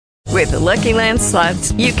With the Lucky Land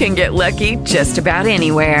Slots, you can get lucky just about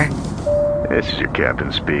anywhere. This is your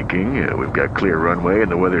captain speaking. We've got clear runway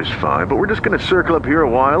and the weather's fine, but we're just going to circle up here a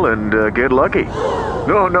while and get lucky.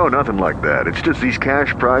 No, nothing like that. It's just these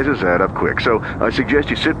cash prizes add up quick. So I suggest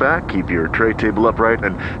you sit back, keep your tray table upright,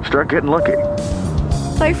 and start getting lucky.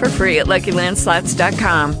 Play for free at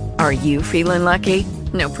LuckyLandSlots.com. Are you feeling lucky?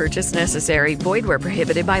 No purchase necessary. Void where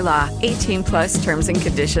prohibited by law. 18 plus terms and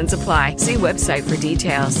conditions apply. See website for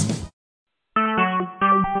details.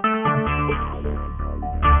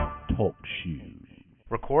 Talk shoes.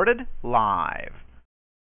 Recorded live.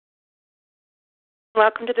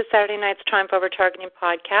 Welcome to the Saturday Night's Triumph Over Targeting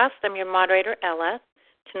podcast. I'm your moderator, Ella.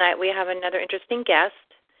 Tonight we have another interesting guest.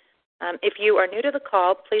 If you are new to the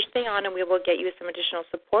call, please stay on and we will get you some additional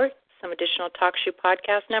support, some additional TalkShoe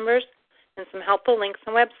podcast numbers, and some helpful links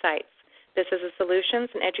and websites. This is a solutions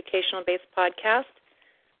and educational-based podcast,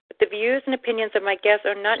 but the views and opinions of my guests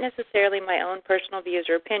are not necessarily my own personal views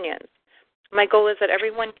or opinions. My goal is that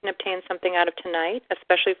everyone can obtain something out of tonight,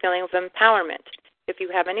 especially feelings of empowerment. If you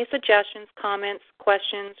have any suggestions, comments,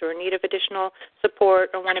 questions, or need of additional support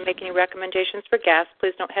or want to make any recommendations for guests,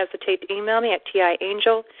 please don't hesitate to email me at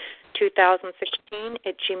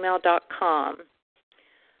tiangel2016@gmail.com.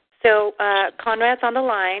 So Conrad's on the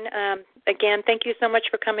line. Again, thank you so much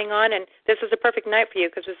for coming on, and this is a perfect night for you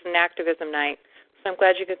because this is an activism night. So I'm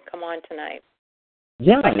glad you could come on tonight.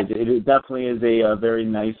 Yeah, it definitely is a very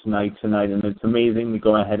nice night tonight, and it's amazing to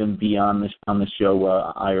go ahead and be on the show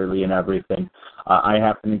irely and everything. I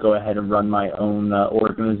happen to go ahead and run my own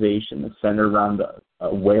organization that's centered around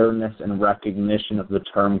awareness and recognition of the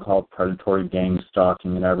term called predatory gang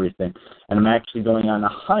stalking and everything. And I'm actually going on a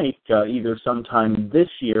hike either sometime this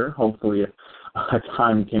year, hopefully if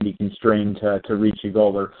time can be constrained to reach a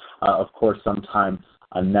goal, or of course sometime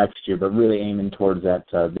next year, but really aiming towards that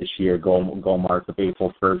this year goal mark of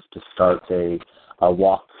April 1st to start a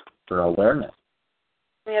walk for awareness.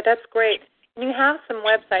 Yeah, that's great. And you have some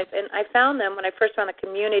websites, and I found them when I first found the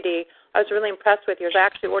community. I was really impressed with yours. I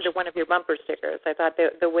actually ordered one of your bumper stickers. I thought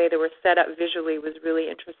the way they were set up visually was really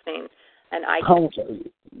interesting. And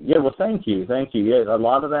yeah, well, thank you. Yeah, a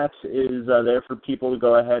lot of that is there for people to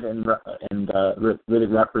go ahead and really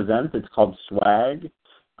represent. It's called swag.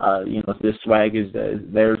 This swag is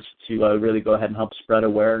there to really go ahead and help spread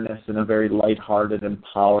awareness in a very lighthearted,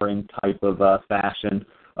 empowering type of fashion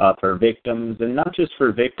for victims, and not just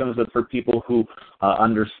for victims, but for people who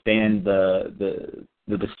understand the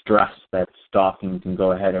distress that stalking can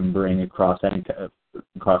go ahead and bring across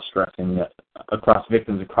victims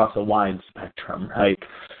across a wide spectrum, right?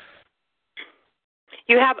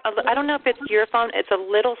 You have, I don't know if it's your phone, it's a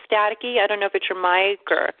little staticky. I don't know if it's your mic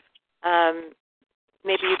or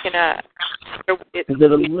maybe you can... Is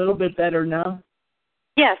it a little bit better now?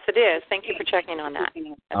 Yes, it is. Thank you for checking on that.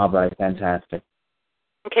 All right, fantastic.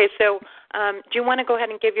 Okay, so do you want to go ahead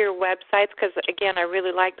and give your websites? Because, again, I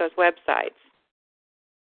really like those websites.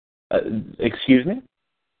 Excuse me?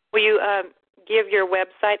 Will you give your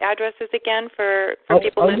website addresses again for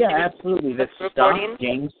people listening? Oh, yeah, absolutely. That's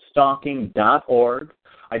stopgangstalking.org.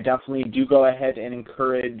 I definitely do go ahead and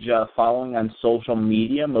encourage following on social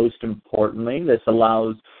media, most importantly. This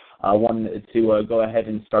allows one to go ahead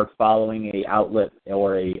and start following a outlet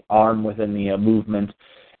or a arm within the movement,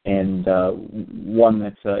 and one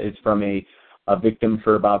that is from a victim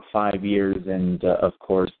for about 5 years, and of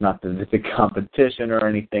course, not that it's a competition or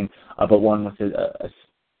anything, but one with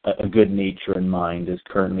a good nature in mind, is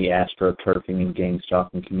currently astroturfing and gang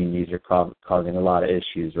stalking communities are causing a lot of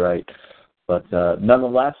issues, right? But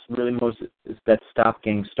nonetheless, really that's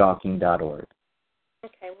stopgangstalking.org.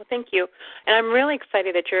 Okay, well, thank you. And I'm really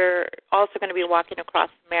excited that you're also going to be walking across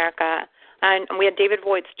America. And we had David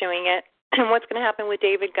Voigt's doing it. And what's going to happen with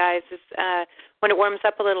David, guys, is when it warms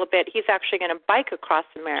up a little bit, he's actually going to bike across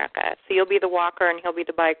America. So you'll be the walker and he'll be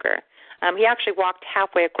the biker. He actually walked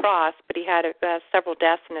halfway across, but he had several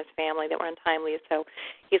deaths in his family that were untimely, so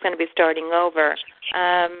he's going to be starting over.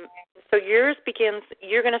 So yours begins,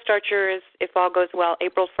 you're going to start yours, if all goes well,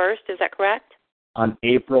 April 1st, is that correct? On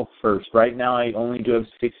April 1st. Right now I only do have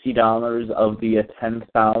 $60 of the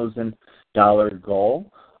 $10,000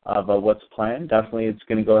 goal of what's planned. Definitely it's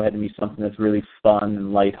going to go ahead and be something that's really fun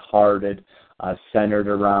and lighthearted, centered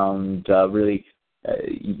around really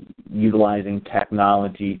utilizing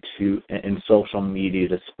technology and social media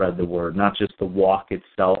to spread the word, not just the walk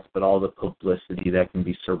itself, but all the publicity that can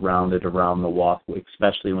be surrounded around the walk,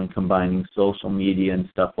 especially when combining social media and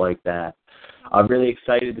stuff like that. I'm really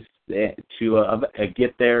excited to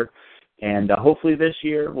get there, and hopefully this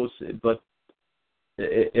year, but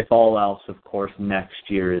if all else, of course, next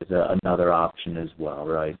year is another option as well,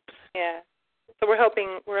 right? Yeah. So we're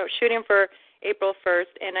shooting for April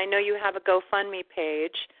 1st, and I know you have a GoFundMe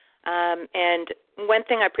page. And one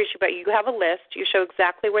thing I appreciate about you have a list. You show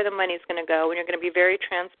exactly where the money is going to go, and you're going to be very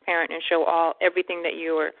transparent and show everything that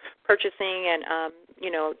you are purchasing, and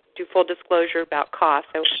do full disclosure about costs.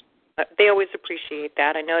 So they always appreciate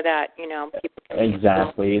that. I know that people can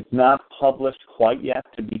exactly. It's not published quite yet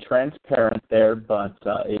to be transparent there, but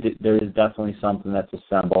there is definitely something that's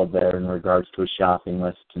assembled there in regards to a shopping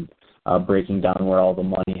list and breaking down where all the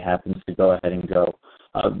money happens to go ahead and go.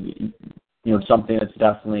 Something that's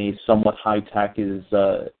definitely somewhat high tech is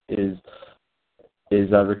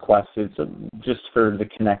requested just for the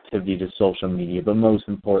connectivity to social media, but most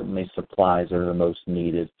importantly, supplies are the most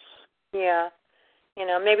needed. Yeah.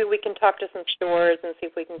 Maybe we can talk to some stores and see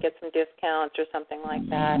if we can get some discounts or something like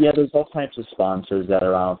that. Yeah, there's all types of sponsors that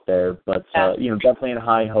are out there, but definitely in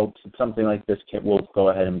high hopes that something like this will go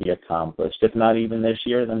ahead and be accomplished. If not even this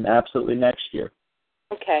year, then absolutely next year.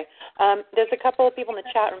 Okay. There's a couple of people in the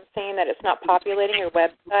chat room saying that it's not populating your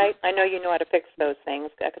website. I know you know how to fix those things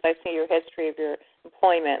because I see your history of your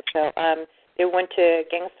employment. So they went to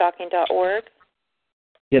gangstalking.org.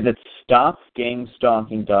 Yeah, that's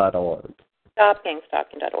stopgangstalking.org.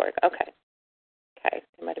 Stopgangstalking.org. Okay. I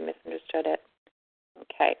might have misunderstood it.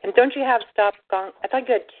 Okay. And don't you have I thought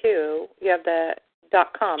you had two. You have the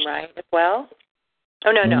 .com, right, as well?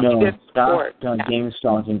 Oh, no. No,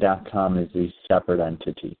 stopgangstalking.com is a separate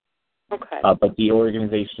entity. Okay. But the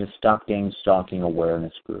organization is Stop Gang Stalking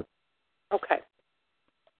Awareness Group. Okay.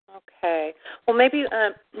 Well, maybe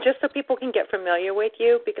just so people can get familiar with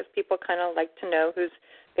you, because people kind of like to know who's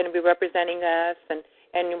going to be representing us and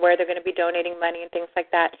where they're going to be donating money and things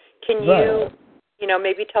like that. Can you,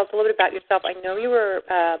 maybe tell us a little bit about yourself? I know you were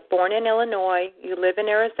born in Illinois. You live in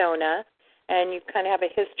Arizona, and you kind of have a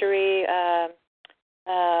history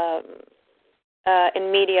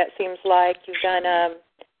in media, it seems like. You've done,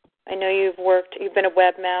 I know you've been a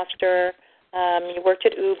webmaster, you worked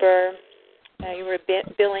at Uber, you were a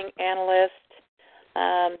billing analyst,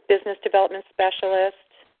 business development specialist,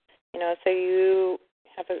 so you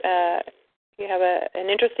have an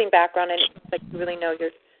interesting background, and it looks like you really know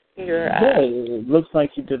your it looks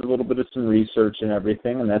like you did a little bit of some research and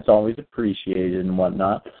everything, and that's always appreciated and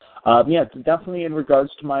whatnot. Definitely in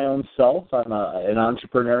regards to my own self, I'm an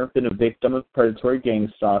entrepreneur. I've been a victim of predatory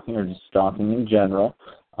gang stalking, or just stalking in general,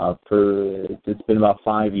 it's been about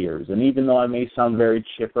 5 years. And even though I may sound very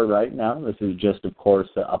chipper right now, this is just, of course,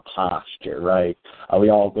 a posture, right? We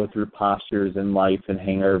all go through postures in life and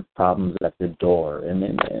hang our problems at the door, and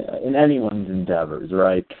in anyone's endeavors,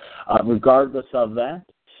 right? Regardless of that,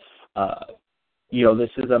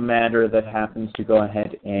 this is a matter that happens to go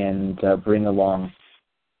ahead and bring along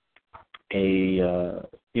a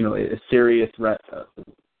serious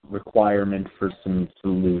requirement for some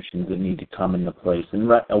solutions that need to come into place. And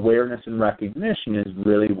awareness and recognition is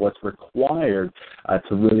really what's required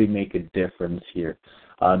to really make a difference here.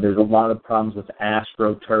 There's a lot of problems with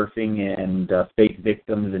astroturfing and fake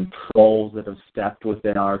victims and trolls that have stepped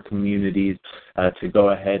within our communities to go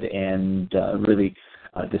ahead and really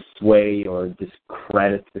dissuade or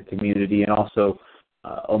discredit the community, and also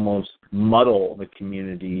almost muddle the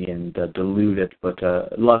community and dilute it. But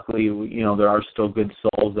luckily, there are still good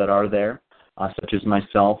souls that are there, such as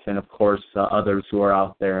myself, and of course others who are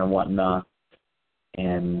out there and whatnot.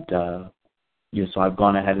 And so I've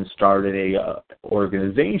gone ahead and started a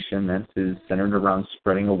organization that is centered around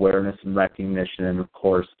spreading awareness and recognition. And of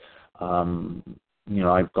course,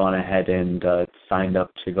 I've gone ahead and signed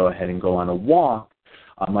up to go ahead and go on a walk,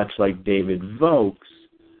 much like David Vokes,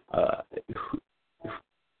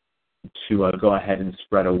 to go ahead and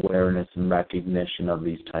spread awareness and recognition of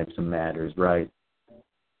these types of matters, right?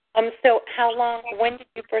 So when did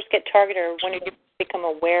you first get targeted, or when did you become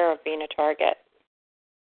aware of being a target?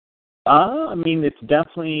 It's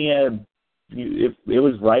definitely, it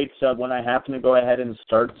was right when I happened to go ahead and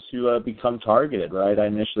start to become targeted, right? I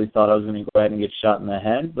initially thought I was going to go ahead and get shot in the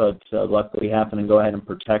head, but luckily happened to go ahead and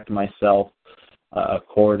protect myself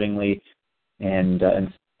accordingly, and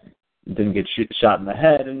didn't get shot in the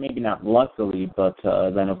head, and maybe not luckily, but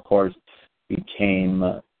then of course became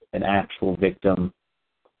an actual victim,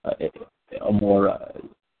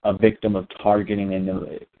 a victim of targeting, and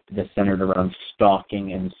that's centered around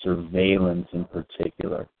stalking and surveillance in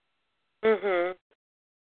particular. Mhm.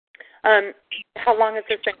 How long has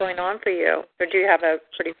this been going on for you, or do you have a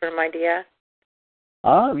pretty firm idea?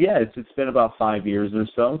 It's been about 5 years or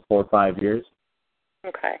so, 4 or 5 years.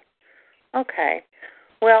 Okay.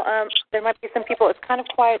 Well, there might be some people. It's kind of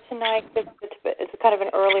quiet tonight. It's kind of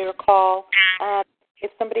an earlier call.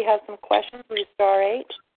 If somebody has some questions, use *8.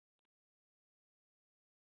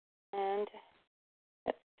 And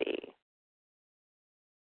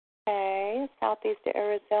Okay, southeast of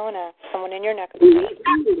Arizona. Someone in your neck of the woods.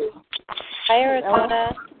 Hi,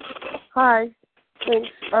 Arizona. Hi. Thanks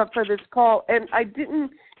for this call. And I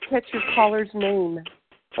didn't catch your caller's name.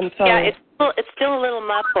 I'm sorry. Yeah, it's still a little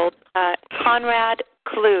muffled. Conrad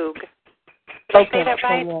Klug. Did I say that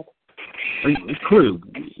right? Klug.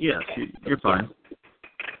 Yes, you're fine.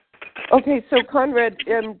 Okay, so Conrad,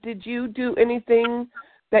 did you do anything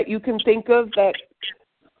that you can think of that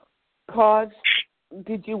caused?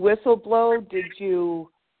 Did you whistleblow? Did you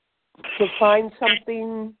define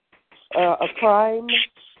something, a crime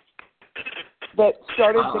that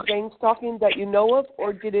started the gang stalking that you know of,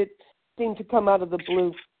 or did it seem to come out of the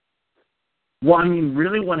blue? Well, I mean,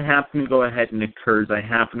 really what happened to go ahead and occurs, I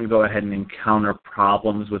happen to go ahead and encounter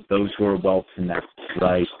problems with those who are well-connected,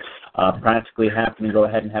 right? Practically happen to go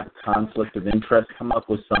ahead and have a conflict of interest come up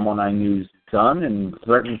with someone I knew's son and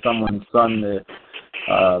threaten someone's son to,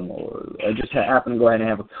 or I just happen to go ahead and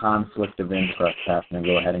have a conflict of interest happen to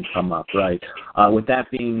go ahead and come up, right? With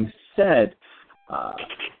that being said,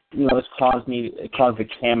 this caused a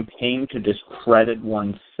campaign to discredit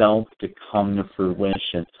oneself to come to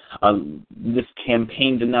fruition. This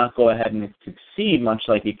campaign did not go ahead and succeed, much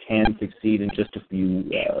like it can succeed in just a few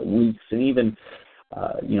weeks and even,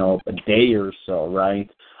 a day or so, right?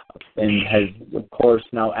 And has, of course,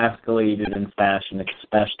 now escalated in fashion,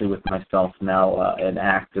 especially with myself now an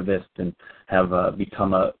activist and have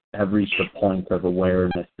reached a point of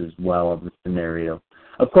awareness as well of the scenario.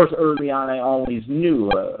 Of course, early on, I always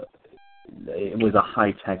knew it was a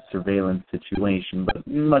high-tech surveillance situation, but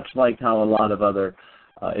much like how a lot of other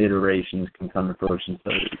iterations can come to fruition,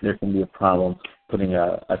 so there can be a problem putting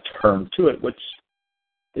a term to it, which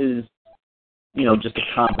is, just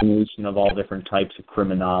a combination of all different types of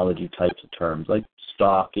criminology types of terms, like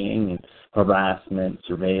stalking and harassment,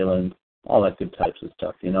 surveillance, all that good types of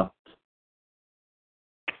stuff,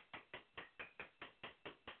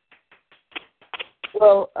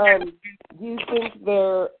 Well, do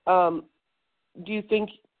you think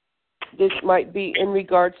this might be in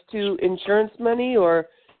regards to insurance money or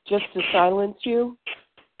just to silence you?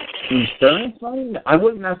 Insurance money? I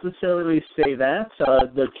wouldn't necessarily say that.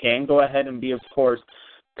 There can go ahead and be, of course,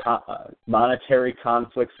 monetary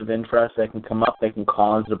conflicts of interest that can come up that can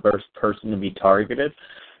cause the person to be targeted.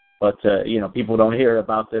 But people don't hear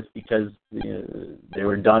about this because it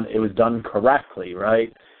was done correctly,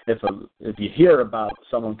 right? If you hear about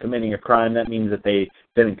someone committing a crime, that means that they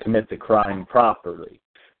didn't commit the crime properly.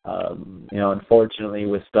 Unfortunately,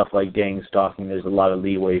 with stuff like gang stalking, there's a lot of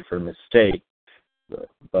leeway for mistake.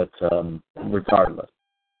 But regardless.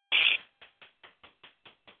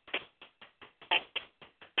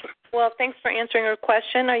 Well, thanks for answering our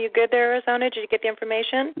question. Are you good there, Arizona? Did you get the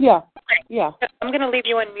information? Yeah. I'm going to leave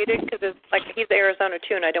you unmuted because he's Arizona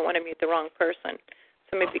too, and I don't want to mute the wrong person.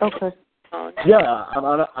 So maybe. Okay. Yeah,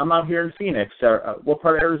 I'm out here in Phoenix. What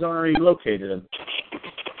part of Arizona are you located in?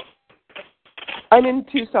 I'm in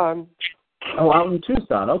Tucson. Oh, out in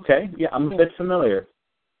Tucson. Okay. Yeah, I'm a bit familiar.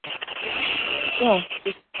 Yeah.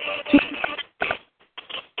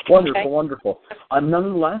 Wonderful.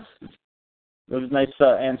 Nonetheless, it was nice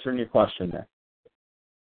answering your question there.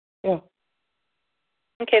 Yeah.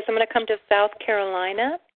 Okay, so I'm going to come to South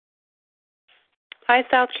Carolina. Hi,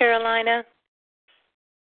 South Carolina.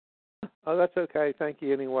 Oh, that's okay. Thank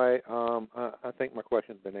you anyway. I think my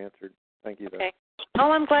question's been answered. Thank you, though. Okay.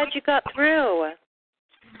 Oh, I'm glad you got through.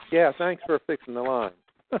 Yeah, thanks for fixing the line.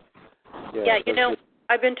 Yeah,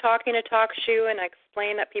 I've been talking to TalkShoe, and I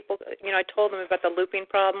explained that people, I told them about the looping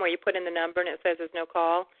problem where you put in the number and it says there's no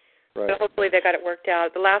call. Right. So hopefully they got it worked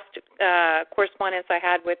out. The last correspondence I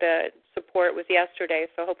had with the support was yesterday,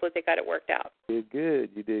 so hopefully they got it worked out. You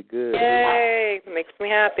did good. Yay! It makes me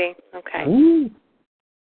happy. Okay. Ooh.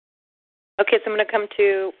 Okay, so I'm going to come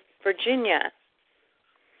to Virginia.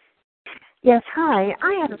 Yes, hi.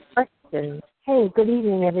 I have a question. Hey, good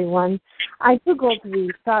evening, everyone. I Googled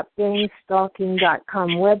the StopGangStalking.com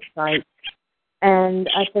website, and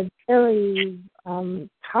at the very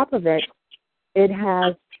top of it, it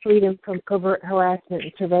has freedom from covert harassment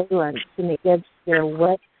and surveillance, and it gives their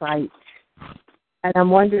website. And I'm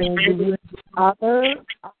wondering, do you have other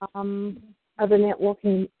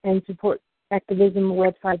networking and support activism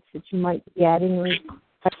websites that you might be adding, or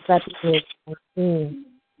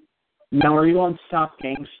Now, are you on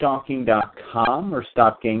StopGangStalking.com or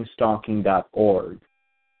StopGangStalking.org?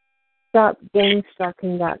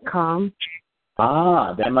 StopGangStalking.com.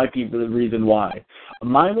 That might be the reason why.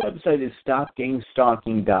 My website is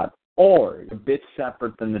StopGangStalking.org, a bit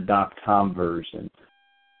separate than the .com version.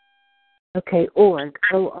 Okay, org,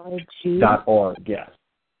 O-R-G. .org, yes.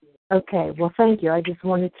 Okay, well, thank you. I just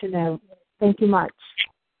wanted to know. Thank you much.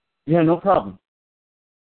 Yeah, no problem.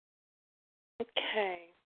 Okay.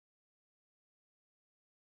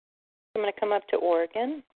 I'm going to come up to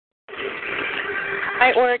Oregon.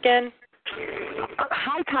 Hi, Oregon.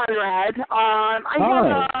 Hi, Conrad. I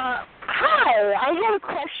have a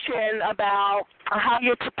question about how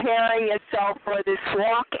you're preparing yourself for this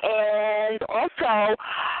walk, and also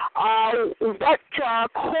what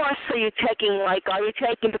course are you taking? Like, are you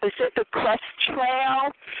taking the Pacific Crest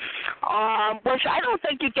Trail, which I don't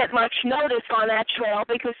think you get much notice on that trail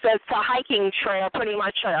because it's a hiking trail, pretty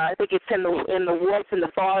much. I think it's in the woods and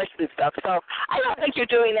the forest and stuff. So I don't think you're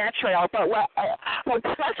doing that trail. But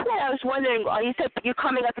that's what I was wondering. You said you're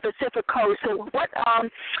coming up the Pacific Coast. So what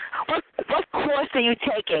course are you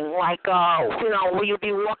taking? Like, will you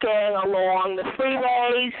be walking along the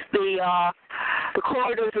freeways, the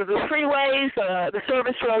corridors of the freeways, the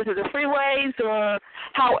service roads of the freeways, or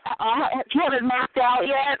how? You haven't mapped out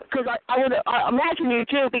yet? Because I would imagine you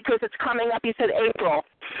do because it's coming up. You said April.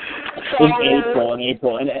 So, in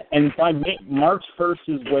April, and by March 1st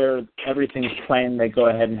is where everything's planned. They go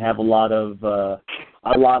ahead and have a lot of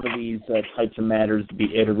these types of matters to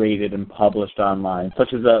be iterated and published online,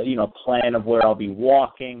 such as a plan of where I'll be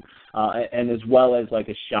walking, and as well as like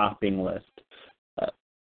a shopping list.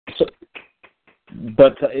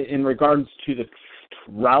 But in regards to the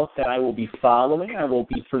route that I will be following, I will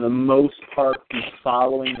be, for the most part, be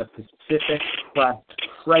following the Pacific Crest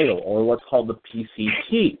Trail, or what's called the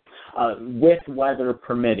PCT, with weather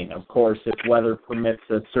permitting. Of course, if weather permits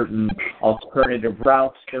a certain alternative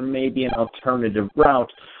route, there may be an alternative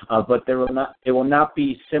route, but it will not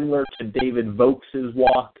be similar to David Vokes's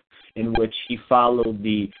walk, in which he followed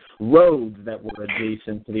the roads that were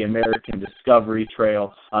adjacent to the American Discovery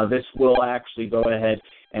Trail. This will actually go ahead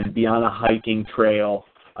and be on a hiking trail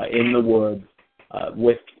in the woods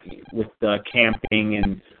with camping,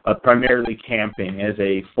 and primarily camping as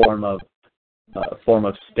a form of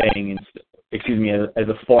staying, as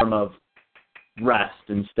a form of rest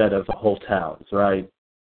instead of hotels, right?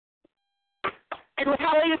 And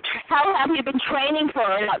how have you been training for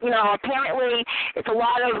it? Apparently it's a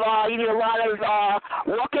lot of you need a lot of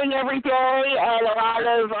walking every day and a lot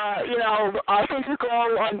of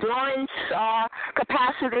physical endurance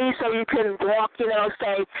capacity, so you can walk,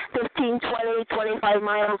 say 15, 20, 25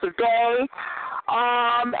 miles a day.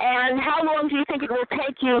 And how long do you think it will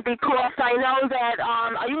take you? Because I know that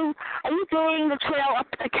are you doing the trail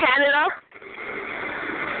up to Canada?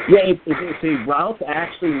 Yeah, it's a route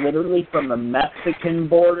actually literally from the Mexican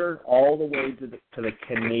border all the way to the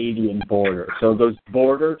Canadian border. So it goes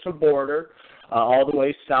border to border, all the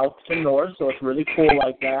way south to north, so it's really cool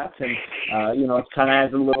like that. And, it kind of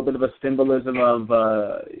has a little bit of a symbolism of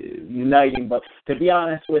uniting. But to be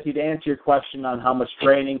honest with you, to answer your question on how much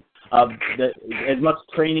training, as much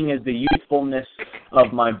training as the youthfulness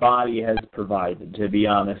of my body has provided, to be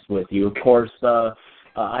honest with you. Of course,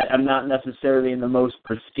 I'm not necessarily in the most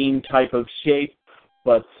pristine type of shape,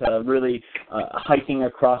 but really hiking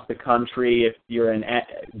across the country, if you're in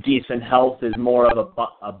decent health, is more of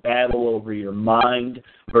a battle over your mind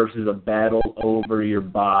versus a battle over your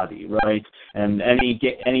body, right? And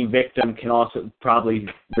any victim can also probably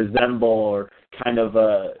resemble or kind of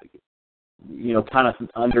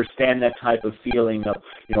understand that type of feeling of,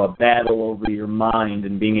 a battle over your mind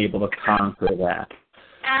and being able to conquer that.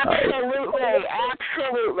 Absolutely.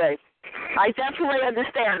 I definitely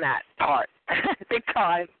understand that part. Big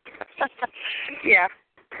time. Yeah.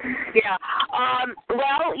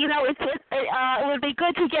 Well, it would be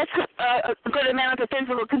good to get a good amount of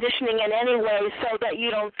physical conditioning in any way so that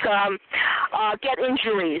you don't get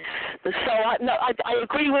injuries. So I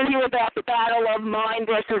agree with you about the battle of mind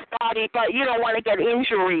versus body, but you don't want to get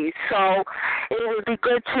injuries. So it would be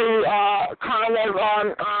good to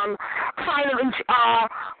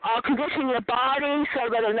condition your body so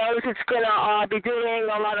that it knows it's going to be doing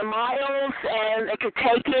a lot of miles, and it could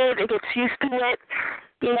take it, it gets used to it.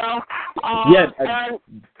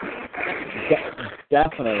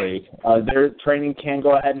 Definitely. Their training can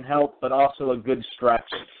go ahead and help, but also a good stretch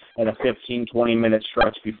and a 15, 20-minute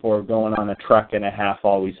stretch before going on a trek and a half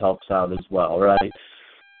always helps out as well, right?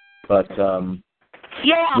 But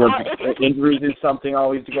injuries is something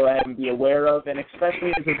always to go ahead and be aware of, and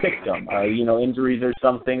especially as a victim. Injuries are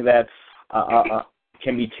something that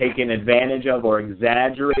can be taken advantage of or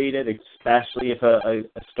exaggerated, especially if a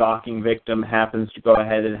stalking victim happens to go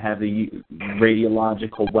ahead and have the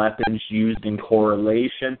radiological weapons used in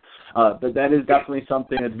correlation. But that is definitely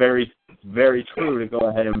something that's very, very true to go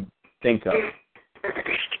ahead and think of.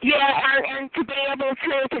 and to be able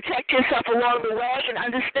to protect yourself along the way and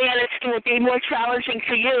understand it's going to be more challenging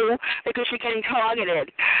for you because you're getting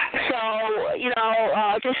targeted. So,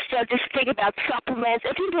 just think about supplements.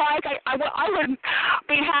 If you'd like, I would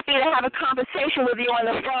be happy to have a conversation with you on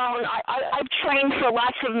the phone. I've trained for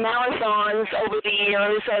lots of marathons over the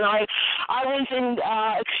years, and I was in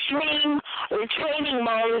extreme training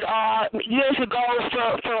mode years ago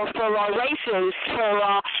for races,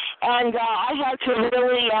 and I had to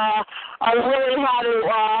really had to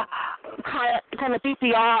kind of beat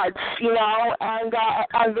the odds, and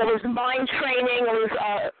there was mind training, it was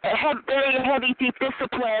very heavy, deep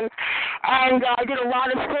discipline, and I did a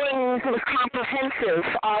lot of things. It was comprehensive.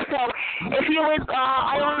 So if you would,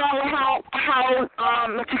 I don't know how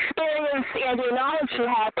much experience and knowledge you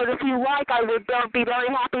have, but if you like, I would be very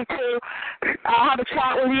happy to have a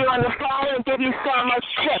chat with you on the phone and give you some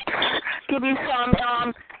tips, give you some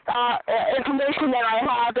information that I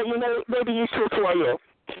have that may be useful for you.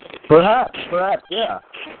 Perhaps, yeah.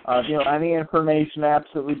 Any information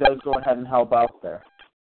absolutely does go ahead and help out there.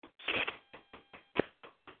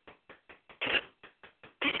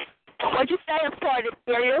 What'd you say? I'm sorry, I didn't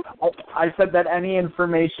hear you. I said that any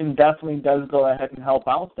information definitely does go ahead and help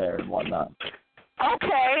out there and whatnot.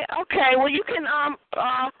 Okay. Well, you can,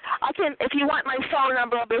 I can, if you want my phone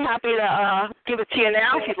number, I'll be happy to give it to you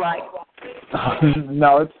now if you'd like.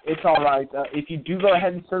 No, it's all right. If you do go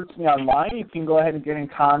ahead and search me online, you can go ahead and get in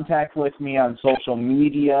contact with me on social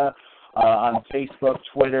media, on Facebook,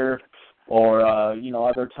 Twitter, or,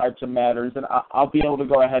 other types of matters, and I'll be able to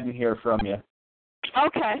go ahead and hear from you.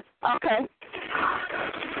 Okay.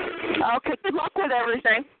 Good luck with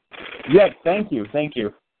everything. Yes, thank you.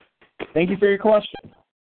 Thank you for your question.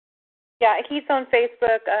 Yeah, he's on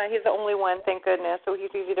Facebook. He's the only one, thank goodness, so he's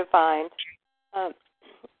easy to find.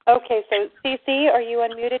 Okay, so Cece, are you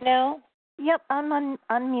unmuted now? Yep, I'm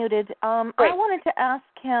unmuted. I wanted to ask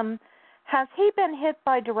him, has he been hit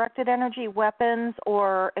by directed energy weapons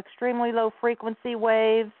or extremely low frequency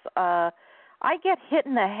waves? I get hit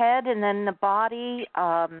in the head and then the body.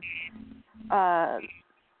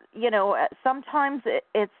 Sometimes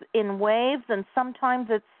it's in waves and sometimes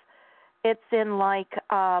it's in like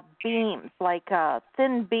beams, like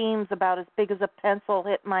thin beams about as big as a pencil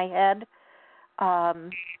hit my head.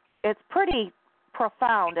 It's pretty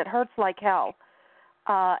profound. It hurts like hell.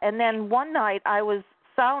 And then one night I was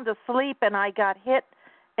sound asleep and I got hit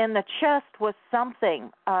in the chest with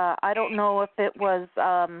something. I don't know if it was,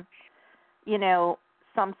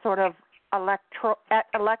 some sort of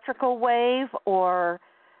electrical wave or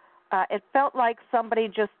it felt like somebody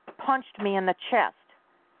just punched me in the chest.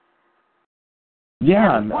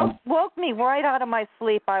 Yeah. And woke me right out of my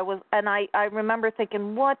sleep. I remember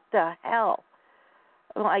thinking, what the hell?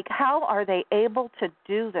 Like, how are they able to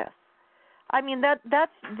do this? I mean,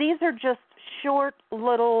 these are just short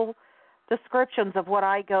little descriptions of what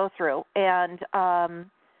I go through. And,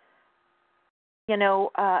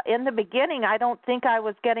 in the beginning, I don't think I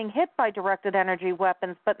was getting hit by directed energy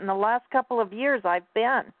weapons, but in the last couple of years, I've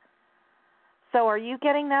been. So are you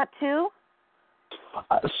getting that too?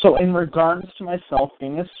 So in regards to myself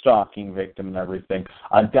being a stalking victim and everything,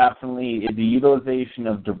 definitely the utilization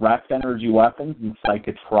of direct energy weapons and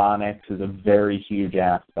psychotronics is a very huge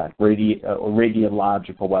aspect.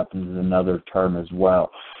 Radiological weapons is another term as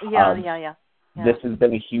well. Yeah. This has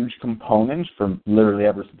been a huge component from literally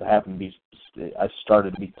ever since I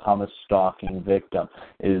started to become a stalking victim,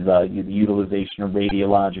 is the utilization of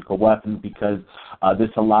radiological weapons, because this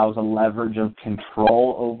allows a leverage of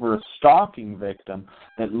control over a stalking victim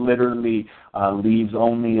that literally leaves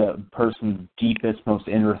only a person's deepest, most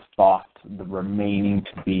inner thoughts the remaining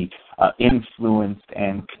to be influenced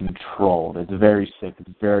and controlled. It's very sick.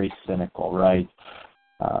 It's very cynical, right?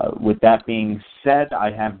 With that being said,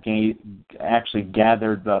 I have actually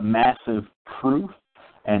gathered massive proof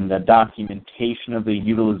and the documentation of the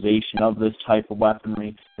utilization of this type of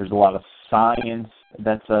weaponry. There's a lot of science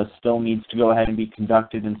that still needs to go ahead and be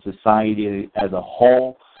conducted in society as a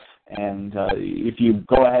whole. And if you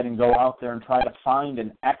go ahead and go out there and try to find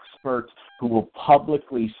an expert who will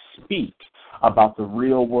publicly speak about the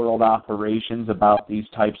real-world operations about these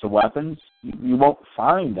types of weapons, you won't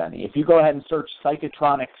find any. If you go ahead and search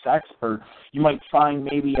psychotronics expert, you might find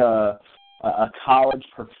maybe a college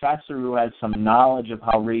professor who has some knowledge of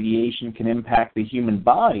how radiation can impact the human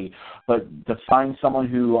body, but to find someone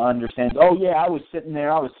who understands, I was sitting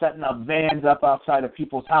there, I was setting up vans up outside of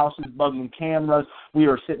people's houses, bugging cameras, we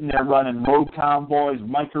were sitting there running road convoys,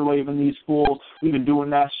 microwaving these fools, we've been doing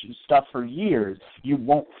that stuff for years. You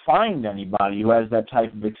won't find anybody who has that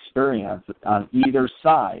type of experience on either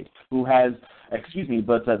side, who has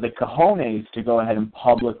the cojones to go ahead and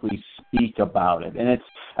publicly speak about it. And it's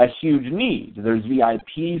a huge need. There's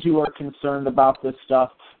VIPs who are concerned about this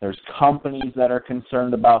stuff. There's companies that are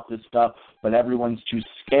concerned about this stuff, but everyone's too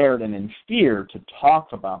scared and in fear to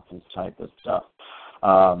talk about this type of stuff.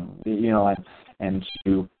 And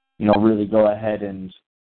to, really go ahead and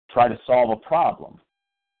try to solve a problem.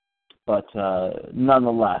 But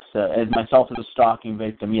nonetheless, as myself as a stalking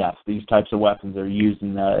victim, yes, these types of weapons are used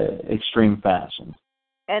in extreme fashion.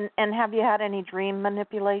 And have you had any dream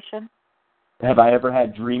manipulation? Have I ever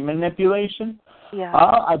had dream manipulation? Yeah.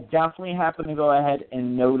 I definitely happen to go ahead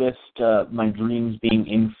and noticed my dreams being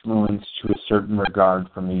influenced to a certain regard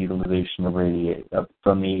from the utilization of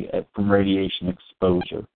from radiation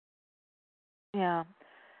exposure. Yeah.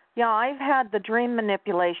 Yeah, I've had the dream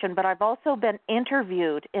manipulation, but I've also been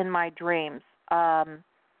interviewed in my dreams. Like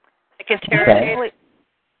interrogation? Okay.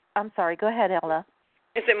 I'm sorry, go ahead, Ella.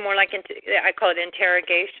 Is it more like, I call it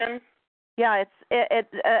interrogation? Yeah,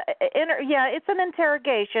 it's an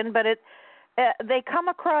interrogation, but they come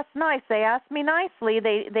across nice. They ask me nicely.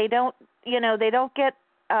 They don't get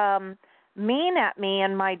mean at me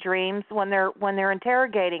in my dreams when they're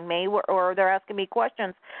interrogating me or they're asking me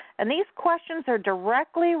questions. And these questions are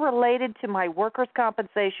directly related to my workers'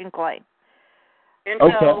 compensation claim.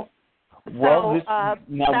 Okay.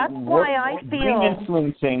 That's why I feel dream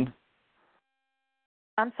influencing.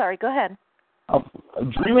 I'm sorry, go ahead.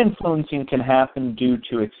 Dream influencing can happen due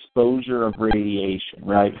to exposure of radiation,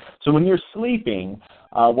 right? So when you're sleeping,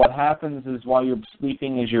 what happens is while you're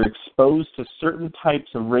sleeping is you're exposed to certain types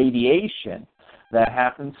of radiation that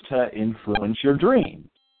happens to influence your dreams.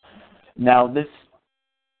 Now, this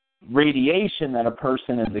radiation that a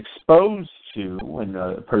person is exposed to when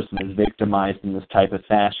a person is victimized in this type of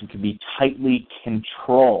fashion can be tightly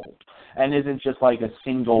controlled and isn't just like a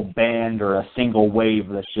single band or a single wave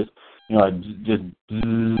that's just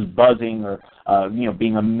buzzing or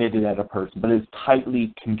being emitted at a person, but it's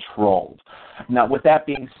tightly controlled. Now, with that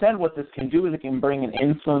being said, what this can do is it can bring an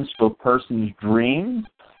influence to a person's dreams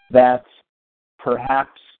that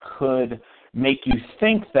perhaps could make you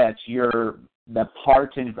think that that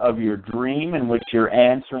part of your dream in which you're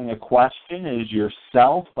answering a question is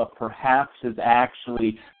yourself, but perhaps is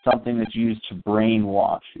actually something that's used to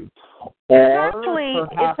brainwash you. Or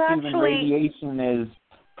perhaps even radiation is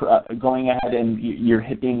going ahead and you're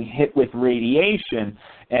being hit with radiation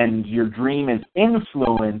and your dream is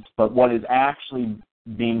influenced, but what is actually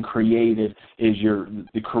being created is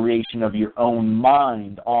the creation of your own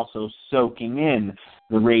mind also soaking in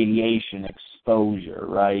the radiation exposure,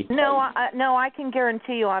 right? No, I can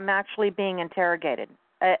guarantee you I'm actually being interrogated.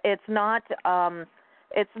 It's not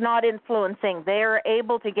influencing. They're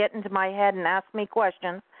able to get into my head and ask me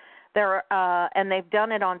questions. And they've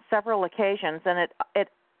done it on several occasions, and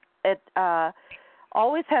it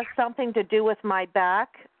always has something to do with my back,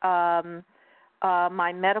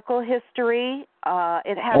 my medical history.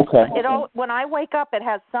 It has when I wake up, it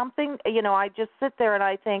has something. I just sit there and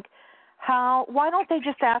I think, why don't they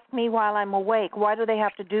just ask me while I'm awake? Why do they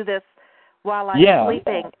have to do this while I'm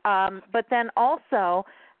sleeping? But then also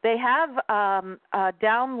they have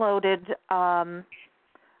downloaded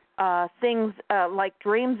things like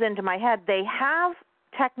dreams into my head. They have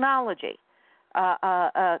technology.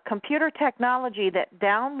 Computer technology that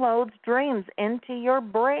downloads dreams into your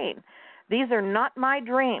brain. These are not my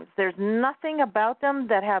dreams. There's nothing about them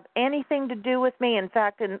that have anything to do with me. In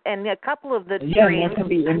fact, in a couple of the dreams, there can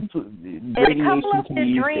be radiation can be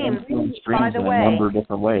used to influence dreams in a number of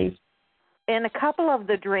different ways. In a couple of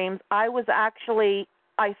the dreams, I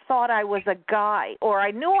thought I was a guy, or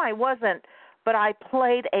I knew I wasn't, but I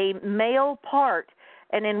played a male part.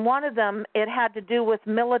 And in one of them, it had to do with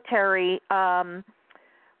military scenario.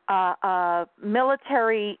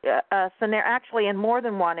 Actually, in more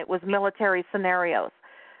than one, it was military scenarios.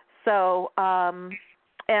 So,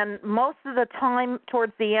 and most of the time,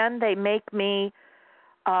 towards the end, they make me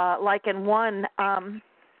like in one.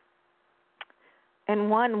 In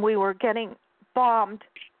one, we were getting bombed,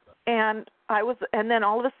 and then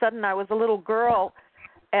all of a sudden, I was a little girl,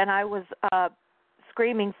 and I was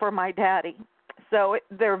screaming for my daddy. So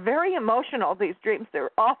they're very emotional, these dreams.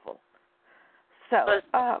 They're awful. So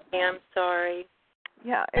I'm sorry.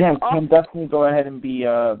 Yeah, it can definitely go ahead and be,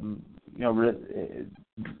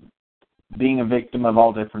 being a victim of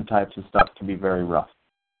all different types of stuff can be very rough.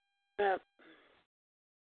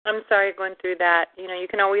 I'm sorry going through that. You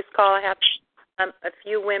can always call. I have a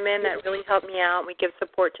few women that really help me out. We give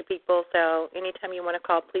support to people. So anytime you want to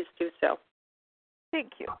call, please do so.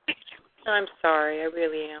 Thank you. I'm sorry. I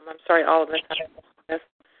really am. I'm sorry all of us have this.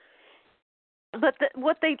 but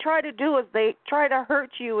what they try to do is they try to hurt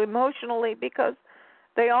you emotionally, because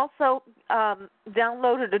they also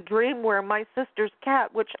downloaded a dream where my sister's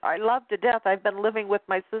cat, which I love to death, I've been living with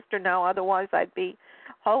my sister now, otherwise I'd be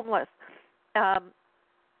homeless.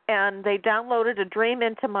 And they downloaded a dream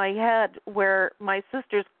into my head where my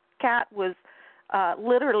sister's cat was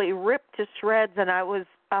literally ripped to shreds, and I was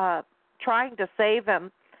trying to save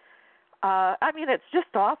him. I mean, it's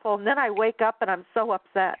just awful. And then I wake up and I'm so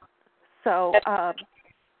upset. So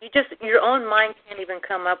your own mind can't even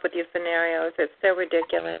come up with these scenarios. It's so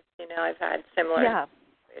ridiculous. I've had similar.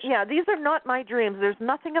 Yeah, these are not my dreams. There's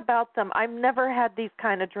nothing about them. I've never had these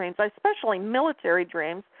kind of dreams, especially military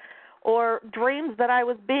dreams, or dreams that I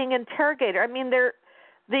was being interrogated. I mean,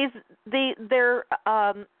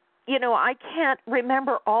 I can't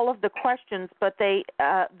remember all of the questions, but the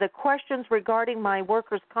questions regarding my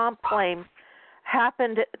workers' comp claim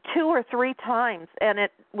happened 2 or 3 times, and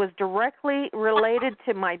it was directly related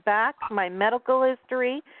to my back, my medical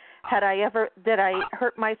history. Did I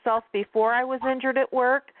hurt myself before I was injured at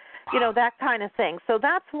work? That kind of thing. So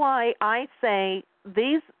that's why I say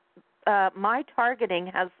my targeting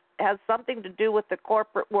has something to do with the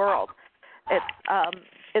corporate world.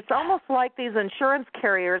 It's almost like these insurance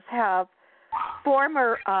carriers have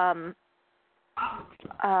former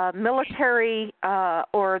military,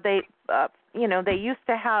 or they used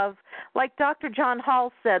to have, like Dr. John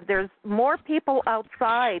Hall said, there's more people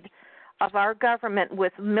outside of our government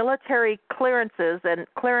with military clearances and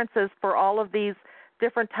clearances for all of these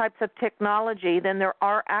different types of technology than there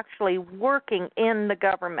are actually working in the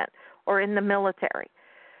government or in the military.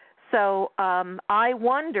 So I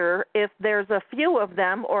wonder if there's a few of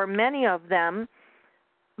them or many of them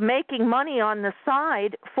making money on the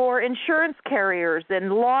side for insurance carriers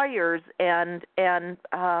and lawyers and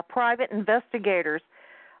private investigators.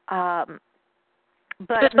 But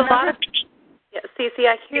there's a lot of. See,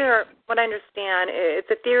 I hear what I understand. It's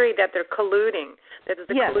a theory that they're colluding. That there's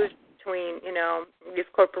a collusion between these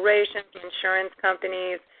corporations, the insurance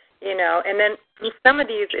companies, and then some of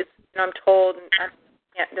these, I'm told.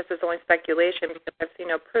 This is only speculation because I've seen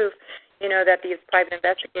no proof, that these private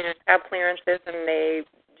investigators have clearances and they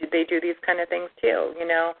do these kind of things too,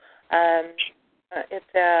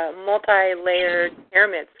 It's a multi-layered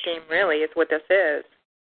pyramid scheme, really, is what this is.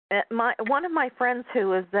 One of my friends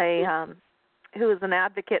who is an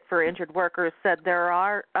advocate for injured workers said there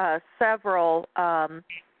are several,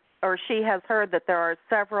 or she has heard that there are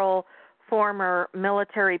several former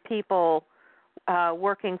military people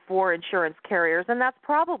working for insurance carriers, and that's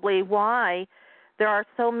probably why there are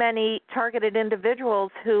so many targeted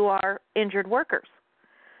individuals who are injured workers.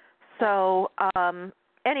 So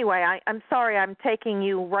anyway, I'm sorry I'm taking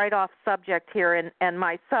you right off subject here, and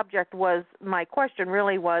my question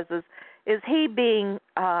really was, is he being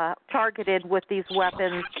targeted with these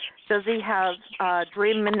weapons? Does he have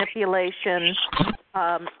dream manipulation?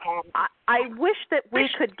 I wish that we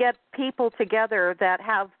could get people together that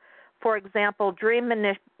have, for example, dream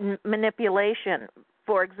manipulation.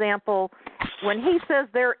 For example, when he says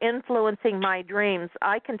they're influencing my dreams,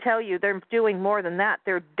 I can tell you they're doing more than that.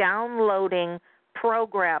 They're downloading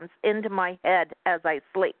programs into my head as I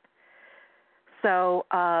sleep. So,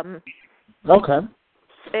 okay.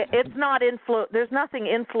 It's not there's nothing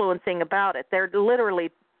influencing about it. They're literally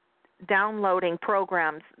downloading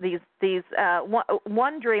programs.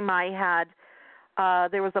 One dream I had,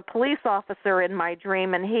 there was a police officer in my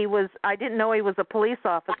dream, and I didn't know he was a police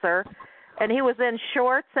officer, and he was in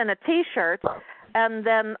shorts and a T-shirt, and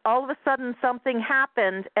then all of a sudden something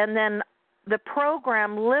happened, and then the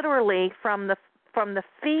program literally from the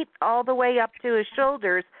feet all the way up to his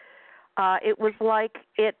shoulders, it was like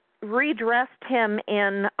it redressed him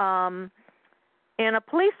in a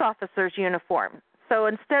police officer's uniform. So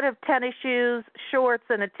instead of tennis shoes, shorts,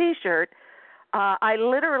 and a T-shirt, I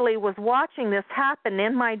literally was watching this happen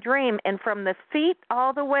in my dream, and from the feet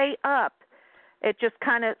all the way up, it just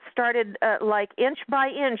kind of started like inch by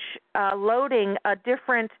inch loading a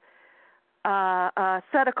different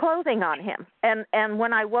set of clothing on him. And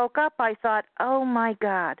when I woke up, I thought, oh, my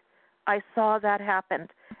God, I saw that happen.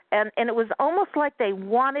 And it was almost like they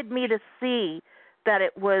wanted me to see that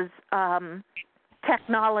it was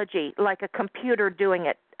technology, like a computer doing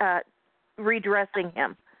it, redressing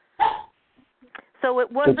him. So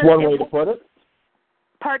it wasn't. That's one way to put it?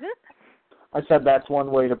 Pardon? I said that's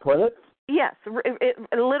one way to put it? Yes, it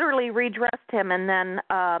literally redressed him, and then,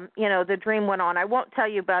 the dream went on. I won't tell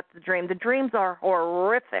you about the dream. The dreams are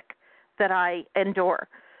horrific that I endure.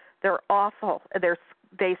 They're awful.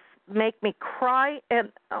 They make me cry,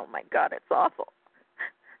 and, oh, my God, it's awful.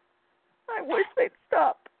 I wish they'd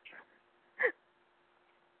stop.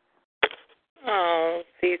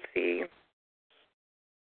 Cece.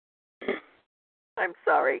 I'm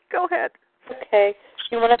sorry. Go ahead. Okay.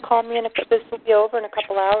 You want to call me this will be over in a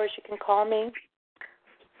couple hours. You can call me.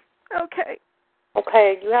 Okay.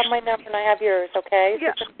 Okay. You have my number and I have yours, okay?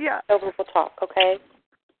 Yeah, so yeah. Over, we'll talk, okay?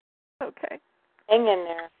 Okay. Hang in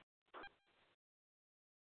there.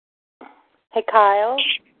 Hey, Kyle.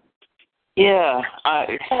 Yeah.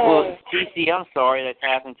 Well, Cece, I'm sorry that's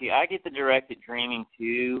happened to you. I get the directed dreaming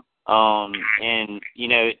too. And,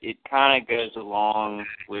 it kind of goes along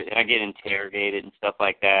with, I get interrogated and stuff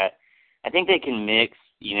like that. I think they can mix,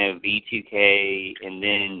 V2K, and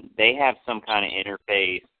then they have some kind of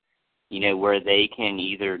interface, where they can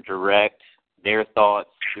either direct their thoughts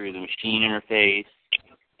through the machine interface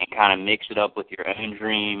and kind of mix it up with your own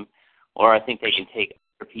dream, or I think they can take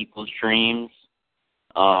other people's dreams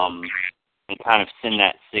and kind of send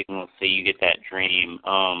that signal so you get that dream.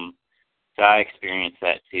 So I experienced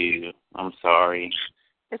that too. I'm sorry.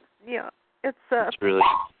 It's really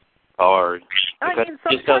hard. I mean,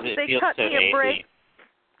 sometimes they cut me a break.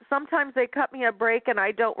 Sometimes they cut me a break and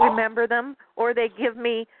I don't remember them, or they give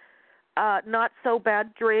me not so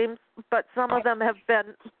bad dreams, but some of them have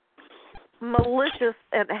been malicious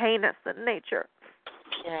and heinous in nature.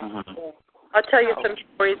 Yeah. Mm-hmm. I'll tell you some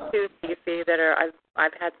stories too, Cece, that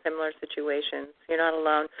I've had similar situations. You're not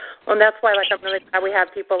alone. Well, and that's why I'm really glad we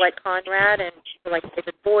have people like Conrad and people like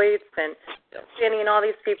David Boyce and Jenny and all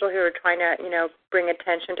these people who are trying to, bring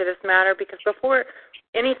attention to this matter, because before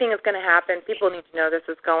anything is going to happen, people need to know this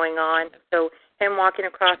is going on. So him walking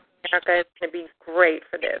across America is going to be great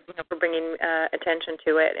for this, for bringing attention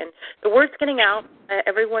to it. And the word's getting out.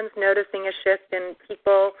 Everyone's noticing a shift in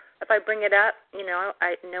people. If I bring it up,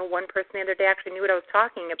 I know one person the other day actually knew what I was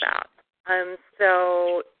talking about.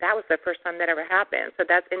 So that was the first time that ever happened. So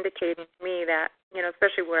that's indicating to me that,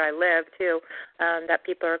 especially where I live too, that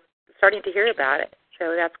people are starting to hear about it.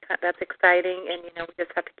 So that's exciting, and we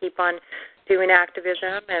just have to keep on doing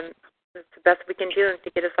activism, and it's the best we can do to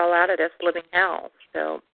get us all out of this living hell.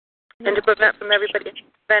 So, and to prevent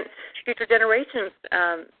future generations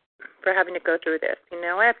for having to go through this.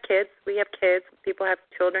 I have kids. We have kids. People have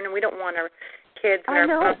children, and we don't want our kids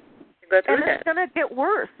and our to go through this. And it's going to get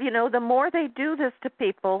worse. The more they do this to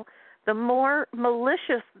people, the more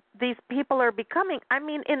malicious these people are becoming. I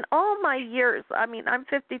mean, in all my years, I'm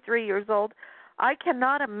 53 years old, I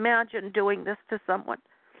cannot imagine doing this to someone.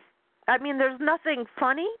 I mean, there's nothing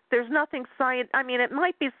funny. There's nothing it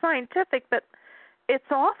might be scientific, but it's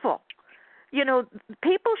awful.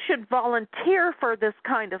 People should volunteer for this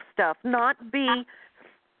kind of stuff, not be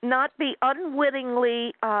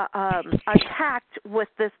unwittingly attacked with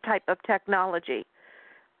this type of technology.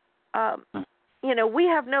 We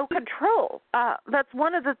have no control. That's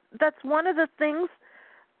one of the things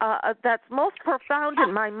that's most profound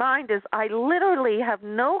in my mind is I literally have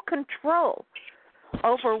no control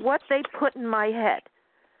over what they put in my head.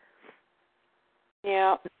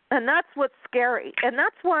 Yeah. And that's what's scary. And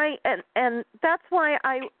that's why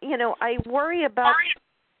I worry about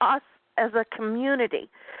us as a community,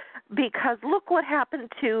 because look what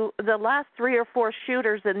happened to the last 3 or 4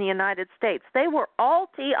 shooters in the United States. They were all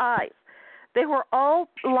TIs. They were all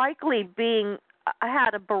likely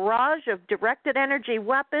had a barrage of directed energy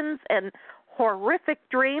weapons and horrific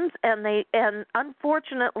dreams, and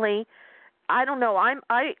unfortunately, I don't know.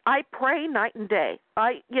 I pray night and day.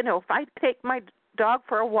 If I take my dog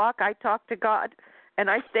for a walk, I talk to God, and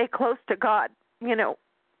I stay close to God.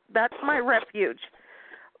 That's my refuge,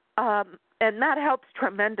 and that helps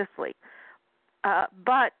tremendously.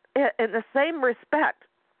 But in the same respect,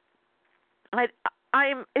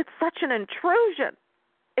 it's such an intrusion.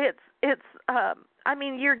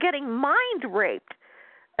 You're getting mind raped,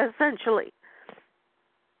 essentially.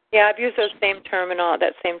 Yeah, I've used that same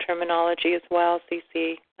terminology as well,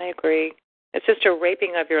 CC. I agree. It's just a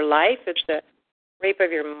raping of your life. It's a rape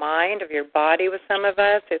of your mind, of your body with some of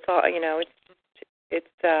us. It's all, it's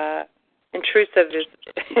intrusive.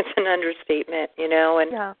 It's an understatement,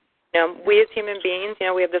 and yeah. We as human beings,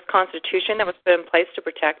 we have this Constitution that was put in place to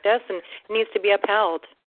protect us, and it needs to be upheld.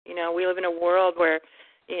 We live in a world where,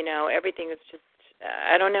 everything is just,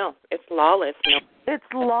 I don't know, it's lawless. It's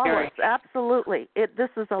lawless, absolutely. This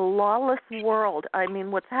is a lawless world.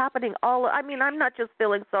 What's happening I'm not just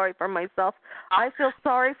feeling sorry for myself. I feel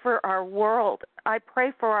sorry for our world. I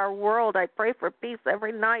pray for our world. I pray for peace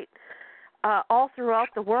every night, all throughout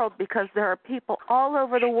the world, because there are people all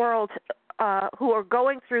over the world who are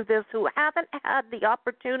going through this, who haven't had the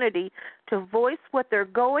opportunity to voice what they're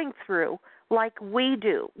going through like we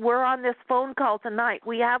do. We're on this phone call tonight.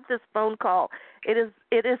 We have this phone call. It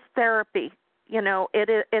is therapy.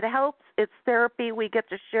 It helps. It's therapy. We get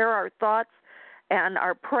to share our thoughts and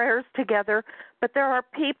our prayers together. But there are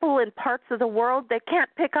people in parts of the world that can't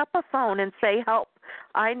pick up a phone and say, help,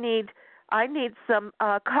 I need some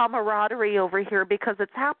camaraderie over here because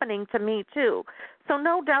it's happening to me too. So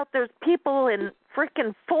no doubt there's people in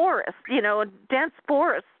freaking forests, dense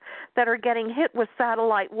forests that are getting hit with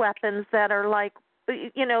satellite weapons that are like,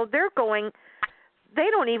 they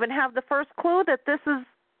don't even have the first clue that this is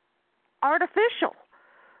artificial.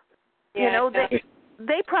 Yeah,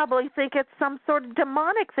 They probably think it's some sort of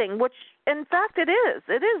demonic thing, which in fact it is.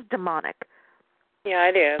 It is demonic. Yeah,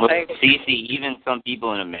 it is. Well, Cece, even some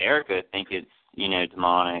people in America think it's,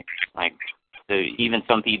 demonic. Like, so even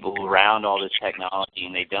some people around all this technology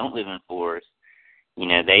and they don't live in forests,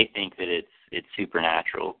 they think that it's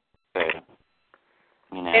supernatural. So,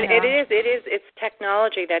 And it is. It's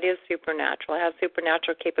technology that is supernatural. It has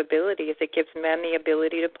supernatural capabilities. It gives men the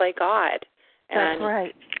ability to play God. That's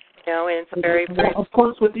right. And it's very, very. Of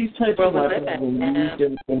course, with these types of weapons, when used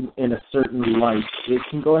in a certain light, it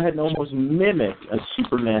can go ahead and almost mimic a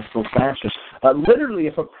supernatural fashion. Literally,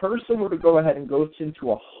 if a person were to go ahead and go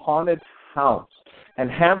into a haunted house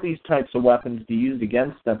and have these types of weapons be used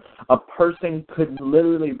against them, a person could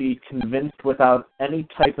literally be convinced without any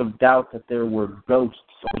type of doubt that there were ghosts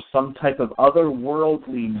or some type of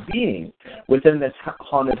otherworldly being within this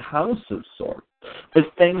haunted house of sorts. With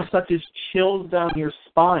things such as chills down your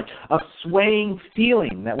spine, a swaying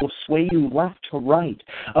feeling that will sway you left to right,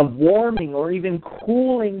 a warming or even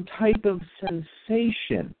cooling type of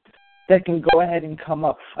sensation that can go ahead and come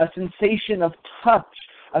up, a sensation of touch,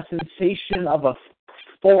 a sensation of a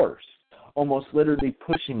force almost literally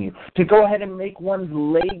pushing you, to go ahead and make one's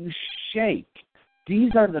legs shake.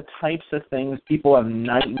 These are the types of things people have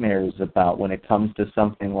nightmares about when it comes to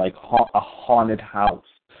something like a haunted house.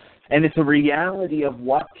 And it's a reality of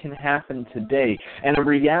what can happen today, and a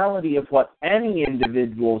reality of what any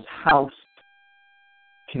individual's house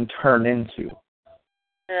can turn into.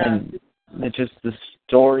 Yeah. And it's just the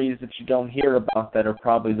stories that you don't hear about that are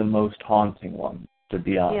probably the most haunting ones, to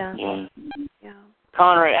be honest. Yeah.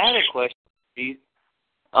 Conrad, I had a question for you.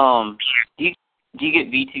 Do you get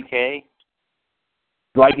V2K?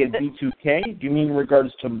 Do I get V2K? Do you mean in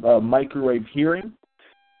regards to microwave hearing?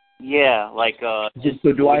 Yeah, like So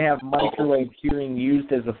do I have microwave hearing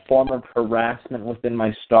used as a form of harassment within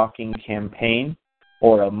my stalking campaign,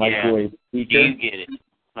 or a microwave speaker? Do you get it?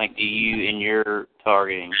 Like, do you in your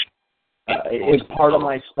targeting? As part of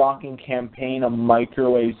my stalking campaign, a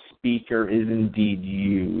microwave speaker is indeed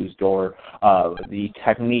used, or the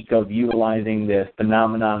technique of utilizing the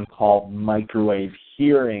phenomenon called microwave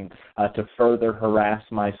hearing to further harass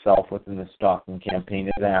myself within the stalking campaign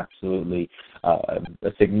is absolutely a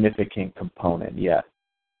significant component, yes.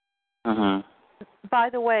 By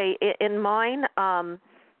the way, in mine, I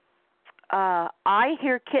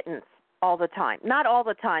hear kittens all the time. Not all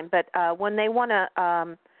the time, but when they want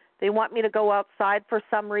me to go outside for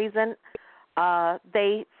some reason,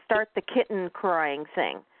 they start the kitten crying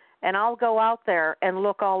thing. And I'll go out there and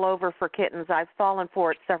look all over for kittens. I've fallen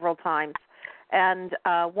for it several times. And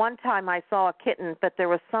one time I saw a kitten, but there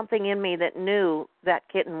was something in me that knew that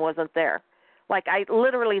kitten wasn't there. Like, I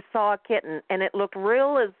literally saw a kitten, and it looked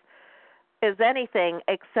real as anything,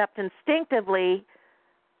 except instinctively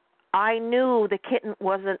I knew the kitten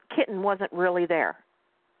wasn't really there.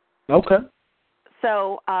 Okay.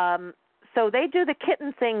 So they do the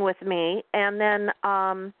kitten thing with me, and then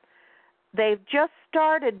they've just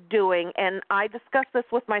started doing, and I discussed this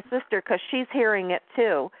with my sister because she's hearing it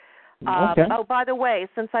too. Okay. Oh, by the way,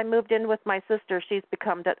 since I moved in with my sister, she's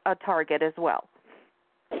become a target as well.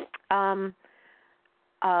 I'll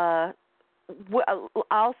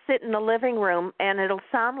sit in the living room, and it'll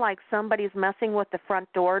sound like somebody's messing with the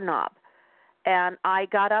front doorknob. And I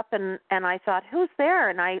got up, and I thought, who's there?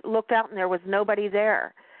 And I looked out, and there was nobody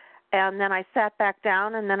there. And then I sat back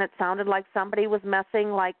down, and then it sounded like somebody was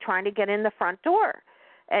messing, like trying to get in the front door.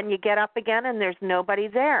 And you get up again, and there's nobody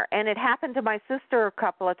there. And it happened to my sister a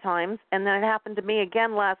couple of times, and then it happened to me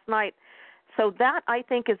again last night. So that, I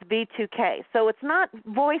think, is V2K. So it's not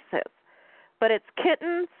voices, but it's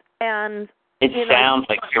kittens and... It sounds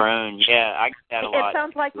like your own. Yeah, I get that a lot. It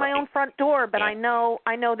sounds like my own front door, but I know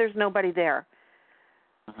there's nobody there.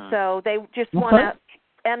 So they just want to...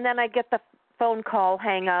 And then I get the phone call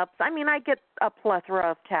hang-ups. I mean, I get a plethora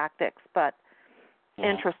of tactics, but...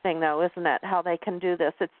 Interesting, though, isn't it, how they can do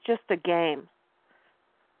this? It's just a game.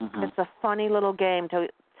 It's a funny little game to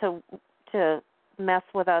mess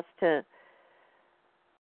with us.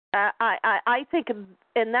 I think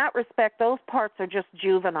in that respect, those parts are just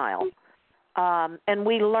juvenile. And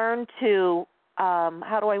we learn to,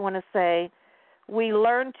 how do I want to say, we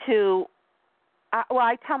learn to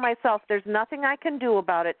I tell myself there's nothing I can do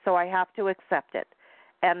about it, so I have to accept it.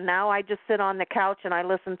 And now I just sit on the couch and I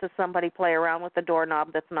listen to somebody play around with the doorknob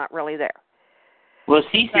that's not really there. Well,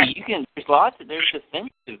 Cece, there's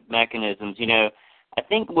defensive mechanisms. I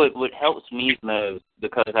think what helps me this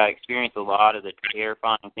because I experience a lot of the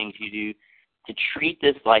terrifying things you do, to treat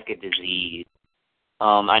this like a disease.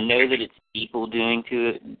 I know that it's people doing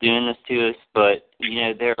this to us, but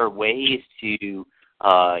there are ways to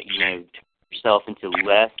turn yourself into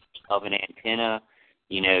less of an antenna,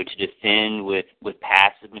 to defend with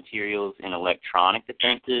passive materials and electronic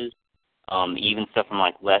defenses, even stuff from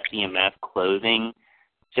like less EMF clothing.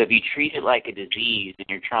 So if you treat it like a disease and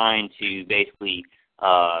you're trying to basically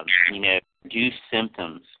reduce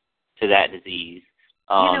symptoms to that disease,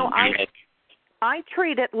 I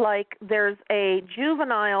treat it like there's a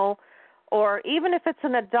juvenile, or even if it's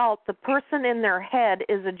an adult, the person in their head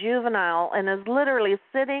is a juvenile and is literally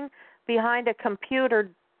sitting behind a computer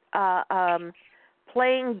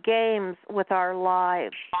playing games with our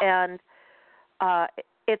lives. And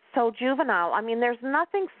it's so juvenile. I mean, there's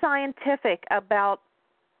nothing scientific about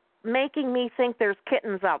making me think there's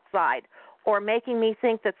kittens outside or making me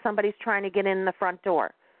think that somebody's trying to get in the front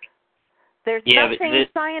door. There's nothing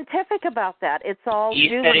scientific about that. It's all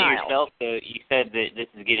juvenile. You said it yourself, though. You said that this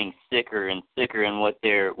is getting sicker and sicker, and what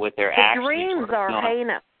they're actually. The dreams are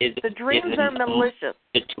heinous. The dreams are malicious.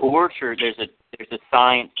 The torture. There's a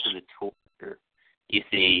science to the torture. You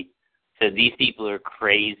see, so these people are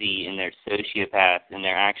crazy and they're sociopaths, and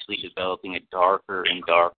they're actually developing a darker and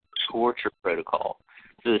darker torture protocol.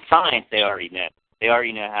 So the science they already know. They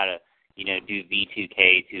already know how to do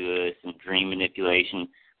V2K to us and dream manipulation.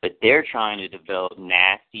 But they're trying to develop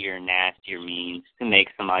nastier and nastier means to make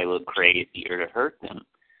somebody look crazy or to hurt them.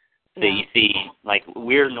 So you see, like,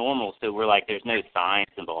 we're normal, so we're like, there's no science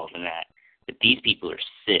involved in that. But these people are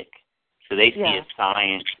sick. So they see a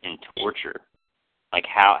science in torture. Like,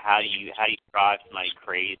 how do you drive somebody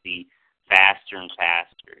crazy faster and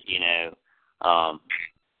faster,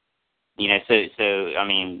 So I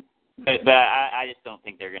mean, but I just don't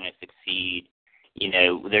think they're going to succeed.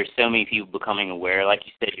 There's so many people becoming aware. Like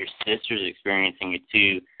you said, your sister's experiencing it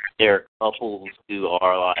too. There are couples who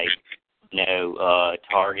are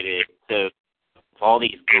targeted. So if all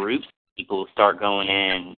these groups of people start going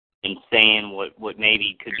in and saying what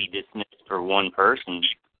maybe could be dismissed for one person,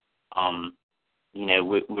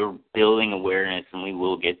 we're building awareness, and we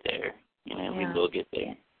will get there. We will get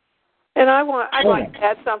there. And I'd like to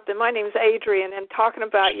add something. My name's Adrian, and talking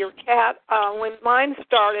about your cat, when mine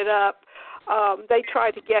started up, they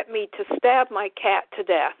tried to get me to stab my cat to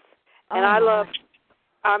death, and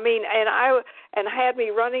and had me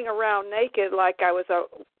running around naked like I was a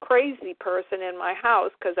crazy person in my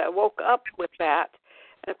house because I woke up with that.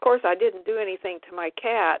 And of course, I didn't do anything to my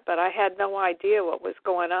cat, but I had no idea what was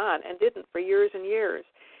going on and didn't for years and years.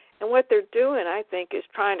 And what they're doing, I think, is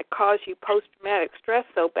trying to cause you post-traumatic stress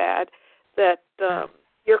so bad that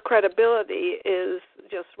your credibility is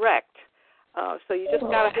just wrecked. So you just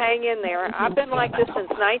got to hang in there. I've been like this since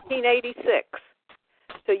 1986,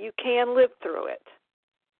 so you can live through it.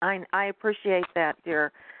 I appreciate that,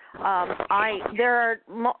 dear. There are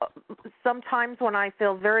sometimes when I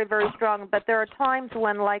feel very, very strong, but there are times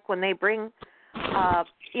when they bring,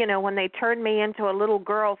 when they turn me into a little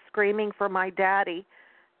girl screaming for my daddy.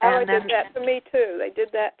 And they did that to me too.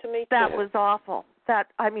 That was awful. That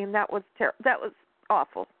was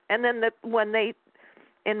awful. And then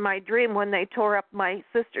in my dream, when they tore up my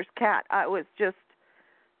sister's cat, I was just,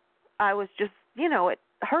 it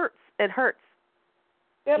hurts. It hurts.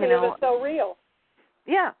 Yeah, but it was so real.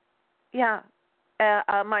 Yeah.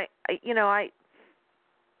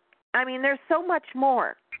 There's so much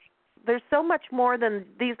more. There's so much more than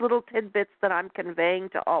these little tidbits that I'm conveying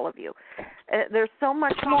to all of you. There's so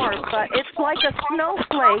much more, but it's like a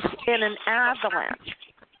snowflake in an avalanche.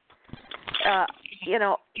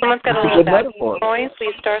 Someone's got a little background noise.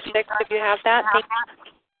 Please star 6 if you have that.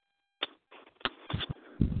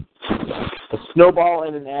 A snowball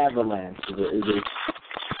and an avalanche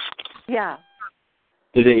Yeah.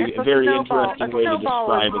 is a very interesting way to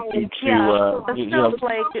describe it.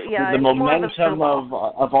 The momentum of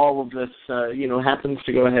all of this, happens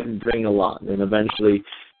to go ahead and bring a lot, and eventually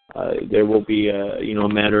there will be a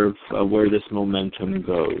matter of where this momentum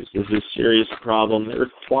goes. This is a serious problem that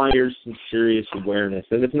requires some serious awareness,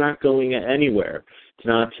 and it's not going anywhere. It's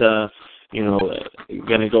not going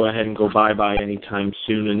to go ahead and go bye-bye anytime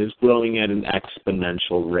soon, and is growing at an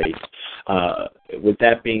exponential rate. With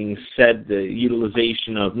that being said, the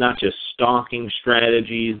utilization of not just stalking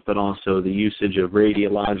strategies, but also the usage of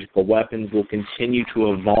radiological weapons will continue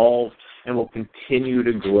to evolve and will continue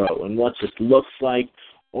to grow. And what this looks like,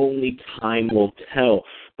 only time will tell.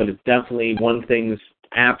 But it's definitely, one thing's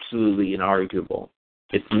absolutely inarguable.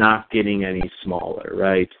 It's not getting any smaller,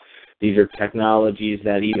 right? These are technologies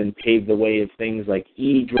that even pave the way of things like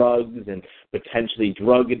e-drugs and potentially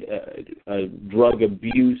drug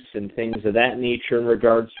abuse and things of that nature in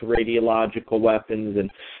regards to radiological weapons. And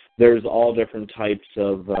there's all different types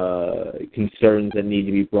of concerns that need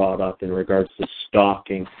to be brought up in regards to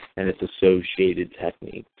stalking and its associated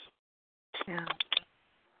techniques. Yeah.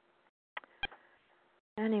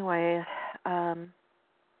 Anyway,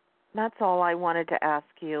 that's all I wanted to ask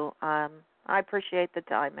you. I appreciate the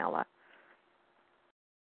time, Ella.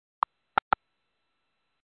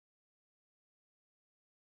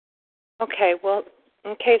 Okay, well,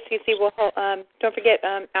 Cece, we'll don't forget,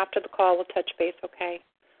 after the call, we'll touch base, okay?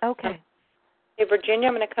 Okay. Hey, Virginia,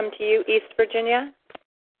 I'm going to come to you. East Virginia?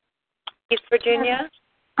 East Virginia?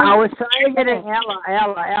 I was trying to get Ella.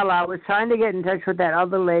 I was trying to get in touch with that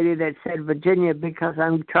other lady that said Virginia, because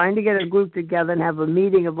I'm trying to get a group together and have a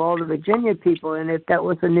meeting of all the Virginia people. And if that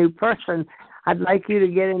was a new person, I'd like you to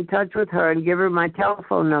get in touch with her and give her my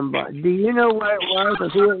telephone number. Do you know where it was or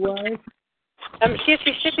who it was? She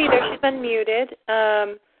should be there. She's unmuted.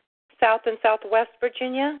 South and Southwest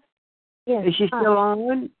Virginia? Yeah. Is she still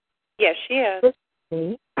on? Yes, she is.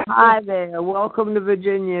 Hi there. Welcome to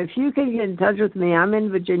Virginia. If you can get in touch with me, I'm in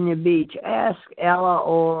Virginia Beach. Ask Ella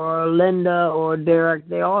or Linda or Derek.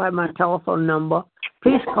 They all have my telephone number.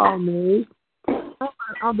 Please call me.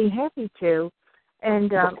 I'll be happy to.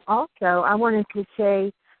 And also, I wanted to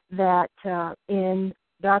say that in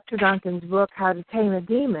Dr. Duncan's book, How to Tame a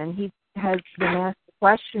Demon, he has been asked a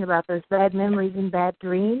question about those bad memories and bad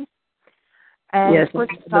dreams. And yes, go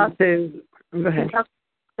ahead. He talks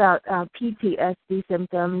about PTSD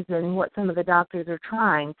symptoms and what some of the doctors are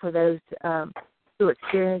trying for those who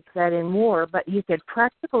experience that in war. But he said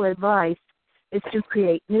practical advice is to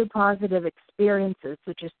create new positive experiences,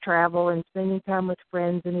 such as travel and spending time with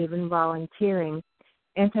friends and even volunteering.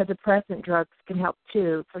 Antidepressant drugs can help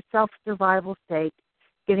too. For self-survival's sake,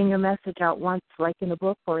 getting a message out once, like in a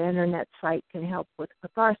book or internet site, can help with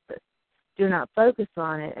catharsis. Do not focus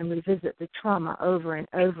on it and revisit the trauma over and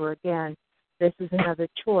over again. This is another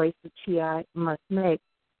choice that she must make.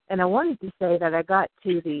 And I wanted to say that I got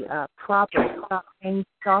to the proper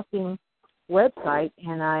stalking website,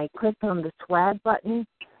 and I clicked on the swag button,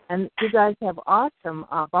 and you guys have awesome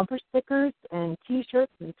bumper stickers and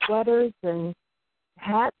T-shirts and sweaters and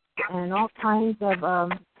hats and all kinds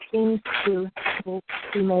of things to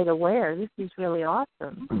be made aware. This is really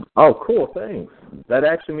awesome. Oh, cool. Thanks. That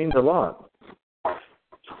actually means a lot.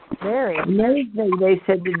 Very. Another thing they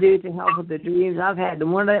said to do to help with the dreams I've had,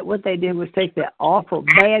 and what they did was take the awful,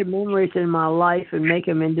 bad memories in my life and make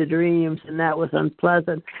them into dreams, and that was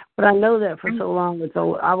unpleasant. But I know that for so long,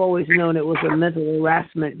 so I've always known it was a mental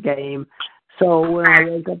harassment game. So when I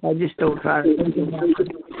wake up, I just don't try to think about it.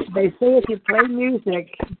 They say if you play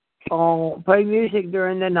music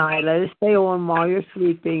during the night, let it stay on while you're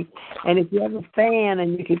sleeping. And if you have a fan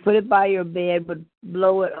and you can put it by your bed but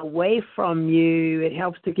blow it away from you, it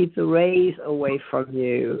helps to keep the rays away from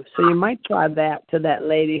you. So you might try that to that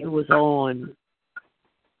lady who was on.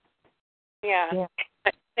 Yeah.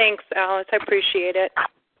 Thanks, Alice. I appreciate it.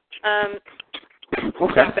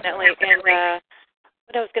 Okay. Definitely. And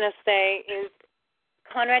what I was going to say is,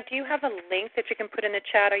 Conrad, do you have a link that you can put in the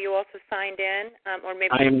chat? Are you also signed in? Or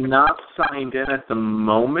maybe I am not signed in at the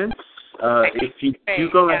moment. If you do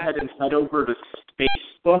go ahead and head over to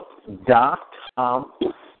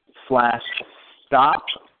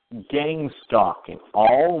facebook.com/stopgangstalking,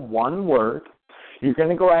 all one word, you're going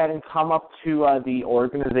to go ahead and come up to the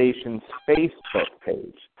organization's Facebook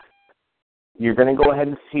page. You're going to go ahead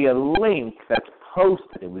and see a link that's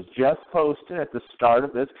posted. It was just posted at the start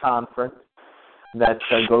of this conference. That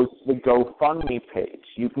goes to the GoFundMe page.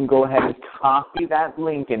 You can go ahead and copy that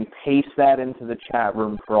link and paste that into the chat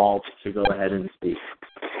room for all to go ahead and see.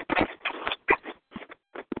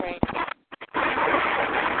 Great.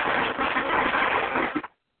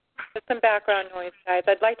 There's some background noise, guys.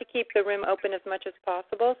 I'd like to keep the room open as much as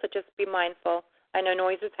possible, so just be mindful. I know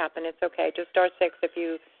noises happen. It's okay. Just star 6 if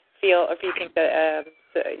you feel, if you think that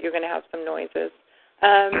you're going to have some noises.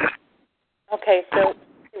 Okay, so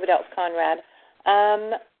what else, Conrad?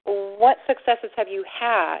 What successes have you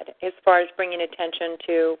had as far as bringing attention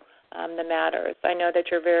to the matters? I know that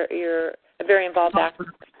you're a very involved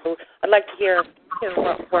activist, so I'd like to hear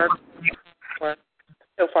what work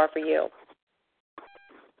so far for you.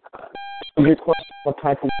 Your question: what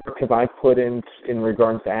type of work have I put in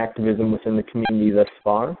regards to activism within the community thus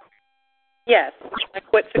far? Yes,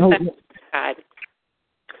 like what successes have you had?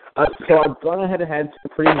 So I've gone ahead and had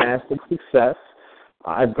some pretty massive success.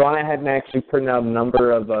 I've gone ahead and actually printed out a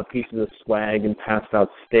number of pieces of swag and passed out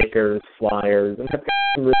stickers, flyers, and have got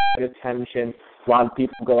some really good attention. A lot of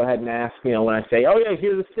people go ahead and ask, when I say, oh, yeah,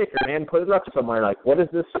 here's a sticker, man, put it up somewhere. Like, what is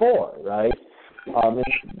this for, right?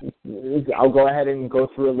 I'll go ahead and go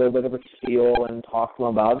through a little bit of a spiel and talk to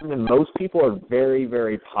them about it, and most people are very,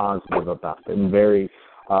 very positive about it and very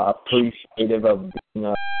appreciative of being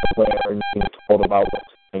aware and being told about what's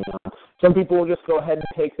going on. Some people will just go ahead and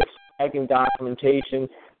take the swag and documentation,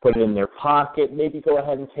 put it in their pocket, maybe go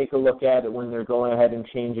ahead and take a look at it when they're going ahead and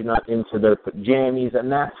changing it into their pajamas,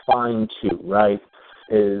 and that's fine too, right?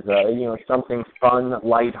 Is something fun,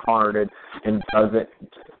 lighthearted, and does it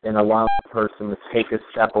and allow the person to take a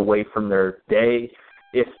step away from their day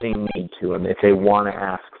if they need to and if they want to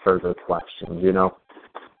ask further questions,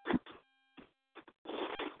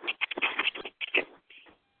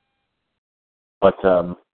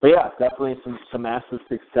 But yeah, definitely some massive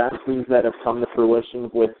successes that have come to fruition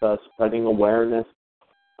with spreading awareness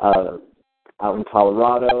out in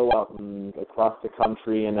Colorado, across the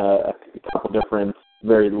country, and a couple different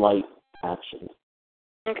very light actions.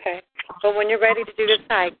 Okay. Well, when you're ready to do this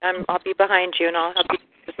hike, I'll be behind you, and I'll help you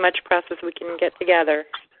as much press as we can get together.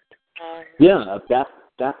 Yeah,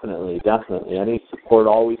 definitely. Any support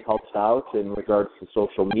always helps out in regards to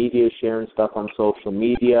social media, sharing stuff on social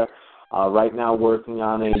media. Right now working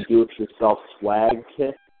on a do-it-yourself swag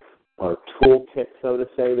kit, or toolkit, so to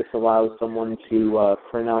say. This allows someone to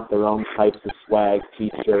print out their own types of swag,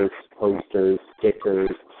 T-shirts, posters, stickers,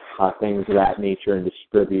 things of that nature, and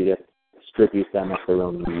distribute them at their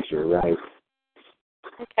own leisure, right?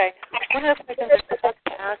 Okay. One of the questions I'd like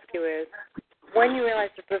to ask you is, when you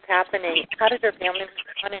realized this was happening, how did your family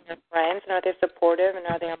respond and your friends, and are they supportive, and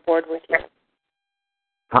are they on board with you?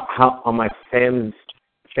 How on my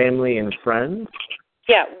family and friends?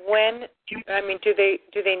 Yeah.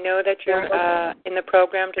 Do they know that you're in the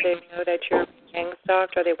program? Do they know that you're gang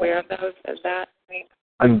stalked? Are they aware of that?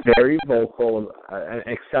 I'm very vocal,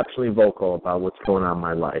 exceptionally vocal about what's going on in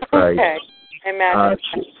my life. Right? Okay. I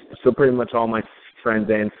imagine. So pretty much all my friends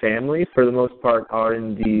and family, for the most part, are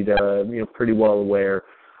indeed pretty well aware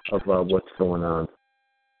of what's going on.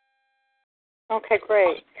 Okay,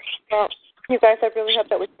 great. Well, you guys, I really hope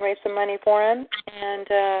that we can raise some money for him, and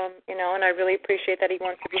and I really appreciate that he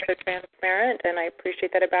wants to be so transparent, and I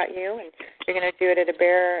appreciate that about you, and you're going to do it at a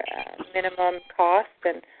bare minimum cost,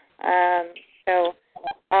 and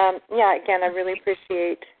again, I really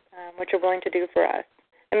appreciate what you're willing to do for us.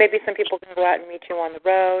 And maybe some people can go out and meet you on the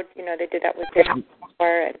road. They did that with you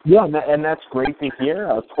before. Yeah, and that's great to hear.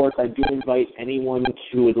 Of course, I do invite anyone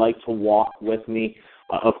who would like to walk with me,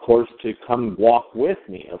 of course, to come walk with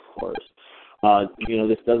me, of course.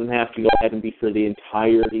 This doesn't have to go ahead and be for the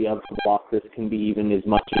entirety of the walk. This can be even as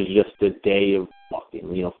much as just a day of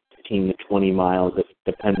walking, 15 to 20 miles,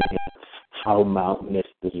 depending on how mountainous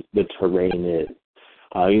the terrain is.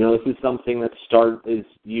 This is something that is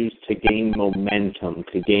used to gain momentum,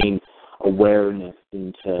 to gain awareness,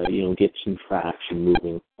 and to get some traction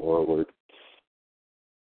moving forward.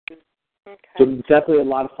 Okay. So definitely a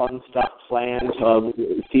lot of fun stuff planned.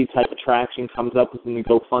 See type of traction comes up within the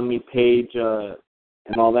GoFundMe page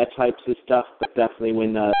and all that types of stuff. But definitely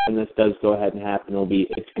when this does go ahead and happen,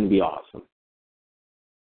 it's going to be awesome.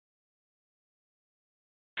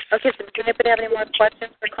 Okay, so does anybody have any more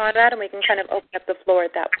questions for Conrad, and we can kind of open up the floor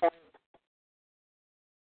at that point?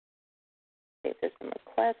 See if there's some more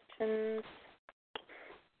questions.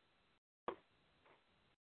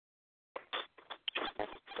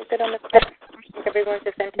 We're good on the questions. I think everyone's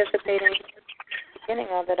just anticipating the beginning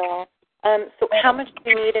of it all. So how much do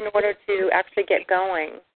you need in order to actually get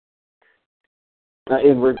going?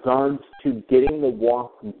 In regards to getting the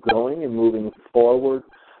walk going and moving forward,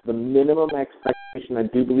 the minimum expectation, I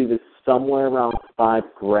do believe, is somewhere around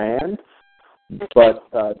 $5,000,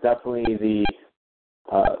 but definitely the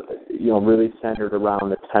really centered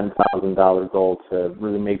around a $10,000 goal to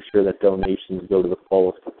really make sure that donations go to the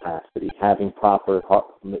fullest capacity. Having proper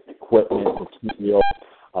equipment, material,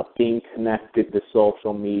 being connected to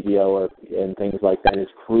social media and things like that is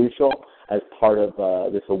crucial as part of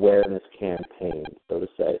this awareness campaign, so to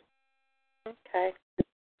say.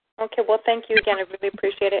 Okay, well, thank you again. I really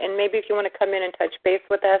appreciate it. And maybe if you want to come in and touch base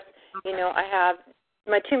with us, I have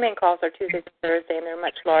my two main calls are Tuesdays and Thursdays, and they're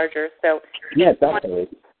much larger. So yeah, definitely.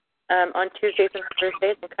 On Tuesdays and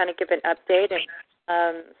Thursdays, and kind of give an update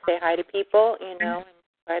and say hi to people, and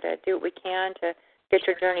try to do what we can to get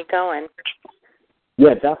your journey going.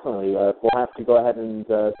 Yeah, definitely. We'll have to go ahead and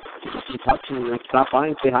keep in touch and stop by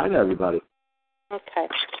and say hi to everybody. Okay.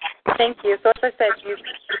 Thank you. So as I said, you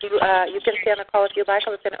can stay on the call if you like. I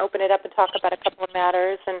was going to open it up and talk about a couple of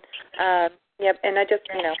matters, and and I just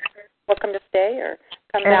welcome to stay or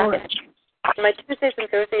come back. My Tuesdays and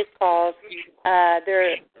Thursdays calls,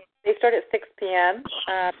 they start at 6 p.m.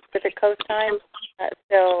 Pacific Coast time.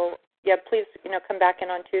 So please come back in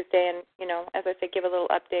on Tuesday and as I say, give a little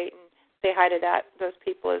update and say hi to those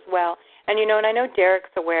people as well. And and I know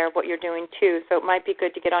Derek's aware of what you're doing too, so it might be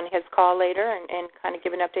good to get on his call later and kind of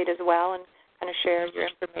give an update as well and kind of share your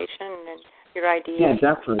information and your ideas.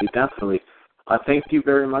 Yeah, definitely. Thank you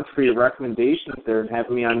very much for your recommendations there and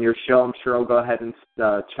having me on your show. I'm sure I'll go ahead and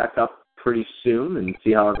check up pretty soon and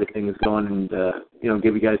see how everything is going and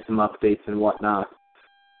give you guys some updates and whatnot.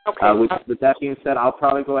 Okay. With that being said, I'll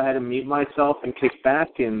probably go ahead and mute myself and kick back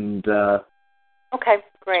and okay,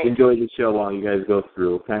 great. Enjoy the show while you guys go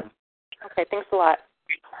through, okay? Okay, thanks a lot.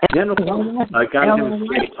 Yeah, no problem. Guys, it was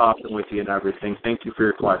great talking with you and everything. Thank you for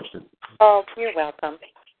your question. Oh, you're welcome.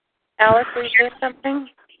 Alice, were you doing something?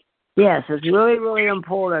 Yes, it's really, really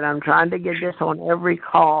important. I'm trying to get this on every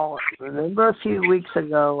call. Remember a few weeks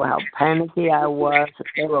ago how panicky I was?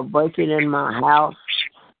 They were breaking in my house.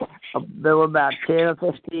 There were about 10 or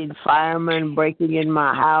 15 firemen breaking in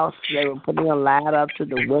my house. They were putting a ladder up to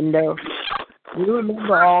the window. Do you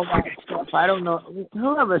remember all that stuff? I don't know.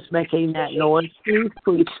 Whoever's making that noise,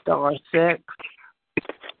 please star 6.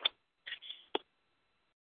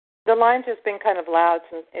 The line's just been kind of loud.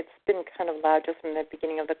 It's been kind of loud just from the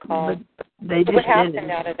beginning of the call. But they what happened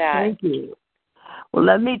out of that? Thank you. Well,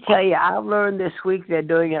 let me tell you, I've learned this week they're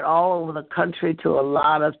doing it all over the country to a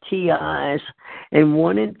lot of TIs. And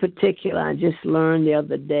one in particular I just learned the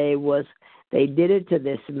other day was they did it to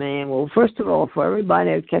this man. Well, first of all, for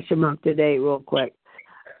everybody to catch him up to date real quick,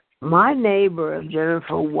 my neighbor,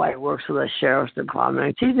 Jennifer White, works for the Sheriff's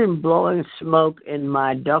Department. She's been blowing smoke in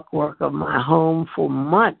my ductwork of my home for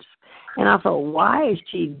months. And I thought, why is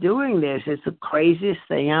she doing this? It's the craziest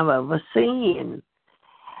thing I've ever seen.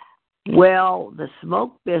 Well, the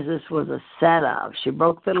smoke business was a setup. She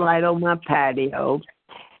broke the light on my patio,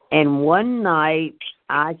 and one night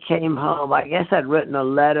I came home. I guess I'd written a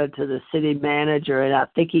letter to the city manager, and I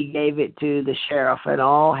think he gave it to the sheriff, and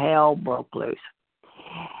all hell broke loose.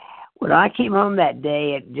 When I came home that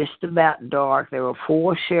day at just about dark, there were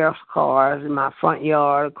 4 sheriff's cars in my front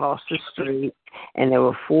yard across the street, and there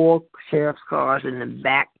were 4 sheriff's cars in the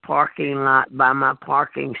back parking lot by my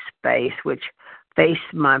parking space, which faced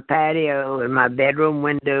my patio and my bedroom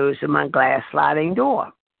windows and my glass sliding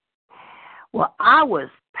door. Well, I was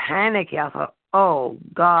panicky. I thought, oh,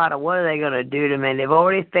 God, what are they going to do to me? They've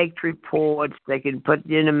already faked reports. They can put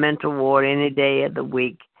you in a mental ward any day of the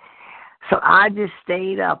week. So I just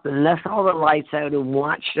stayed up and left all the lights out and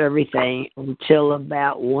watched everything until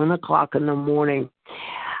about 1 o'clock in the morning.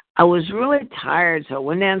 I was really tired, so I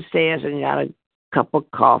went downstairs and got a cup of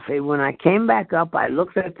coffee. When I came back up, I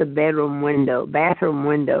looked at the bathroom window.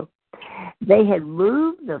 They had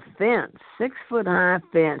moved the fence, 6-foot-high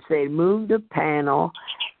fence. They had moved the panel.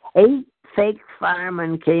 8 fake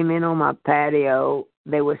firemen came in on my patio.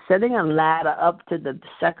 They were setting a ladder up to the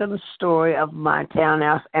 2nd story of my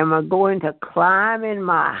townhouse and were going to climb in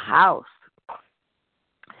my house.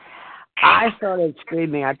 I started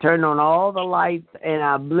screaming. I turned on all the lights and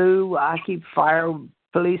I keep fire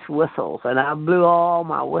police whistles, and I blew all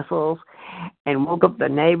my whistles and woke up the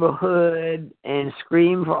neighborhood and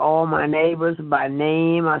screamed for all my neighbors by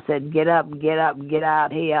name. I said, get up, get up, get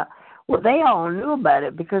out here. Well, they all knew about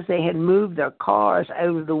it because they had moved their cars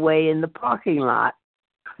out of the way in the parking lot.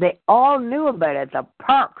 They all knew about it, the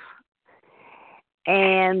perks.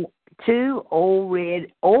 And 2 old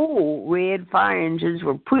red fire engines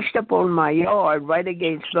were pushed up on my yard right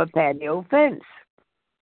against the patio fence.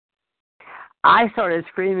 I started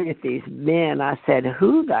screaming at these men. I said,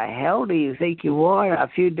 who the hell do you think you are? A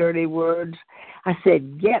few dirty words. I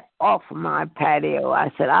said, get off my patio.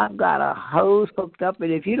 I said, I've got a hose hooked up,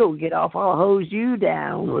 and if you don't get off, I'll hose you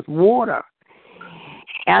down with water.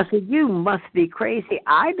 And I said, you must be crazy.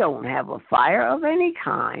 I don't have a fire of any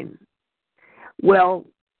kind. Well,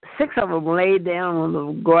 6 of them laid down on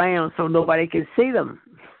the ground so nobody could see them.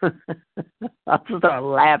 I started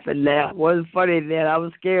laughing now. It wasn't funny then. I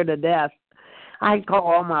was scared to death. I called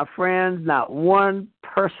all my friends. Not one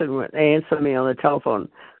person would answer me on the telephone.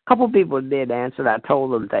 A couple people did answer, and I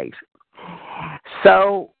told them things.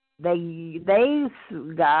 So these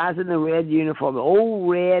guys in the red uniform, old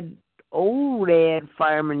red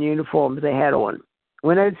fireman uniforms they had on,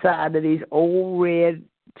 went outside to these old red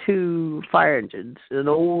 2 fire engines, an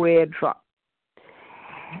old red truck.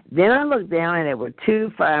 Then I looked down, and there were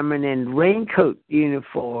 2 firemen in raincoat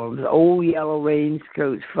uniforms, old yellow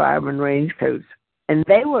raincoats, fireman raincoats. and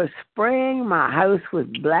they were spraying my house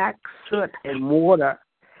with black soot and water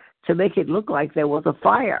to make it look like there was a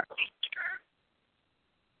fire.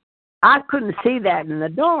 I couldn't see that in the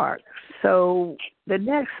dark. So the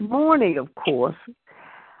next morning, of course,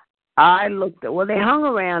 I looked at, well, they hung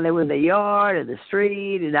around. They were in the yard and the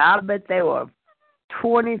street, and I bet there were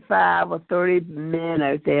 25 or 30 men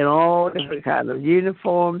out there in all different kinds of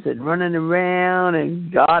uniforms and running around,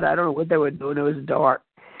 and God, I don't know what they were doing. It was dark.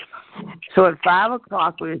 So at 5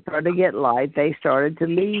 o'clock, when it started to get light, they started to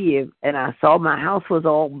leave, and I saw my house was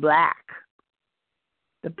all black.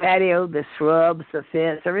 The patio, the shrubs, the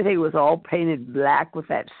fence, everything was all painted black with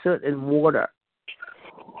that soot and water.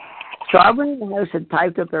 So I went in the house and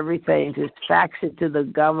typed up everything, just faxed it to the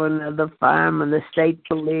governor, the fireman, the state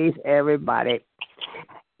police, everybody.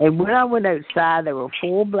 And when I went outside, there were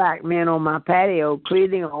 4 black men on my patio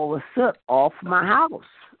cleaning all the soot off my house.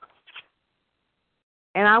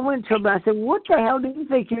 And I went to them and I said, what the hell do you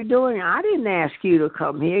think you're doing? I didn't ask you to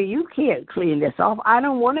come here. You can't clean this off. I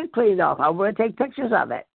don't want it cleaned off. I want to take pictures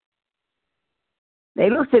of it. They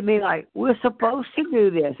looked at me like, we're supposed to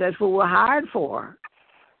do this. That's what we're hired for.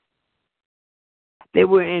 They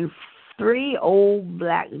were in 3 old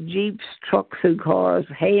black Jeeps, trucks, and cars,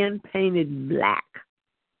 hand-painted black.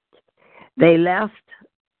 They left,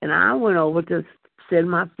 and I went over to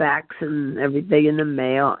send my fax and everything in the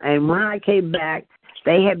mail. And when I came back,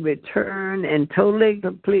 they had returned and totally,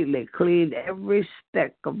 completely cleaned every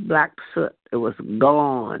speck of black soot. It was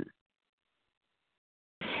gone.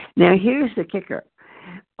 Now, here's the kicker.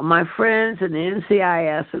 My friends in the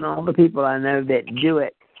NCIS and all the people I know that do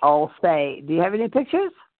it all say, do you have any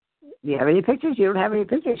pictures? Do you have any pictures? You don't have any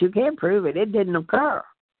pictures. You can't prove it. It didn't occur.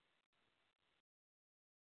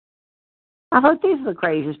 I thought these are the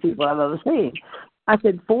craziest people I've ever seen. I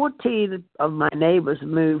said 14 of my neighbors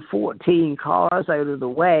moved 14 cars out of the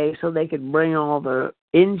way so they could bring all the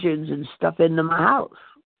engines and stuff into my house.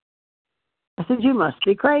 I said, you must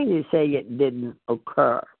be crazy saying it didn't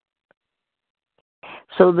occur.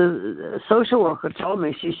 So the social worker told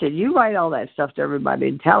me, she said, you write all that stuff to everybody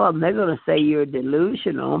and tell them they're going to say you're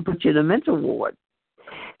delusional and put you in a mental ward.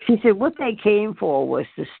 She said what they came for was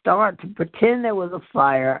to start to pretend there was a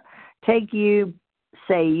fire, take you,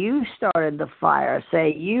 say you started the fire,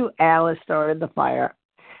 say you, Alice, started the fire,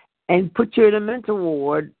 and put you in a mental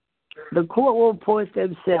ward. The court will appoint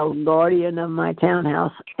themselves guardian of my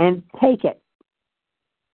townhouse and take it.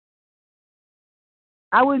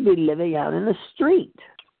 I would be living out in the street.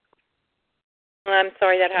 I'm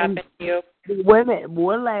sorry that happened to you. Wait a minute.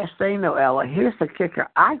 One last thing, though, Ella. Here's the kicker.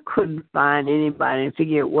 I couldn't find anybody and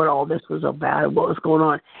figure out what all this was about and what was going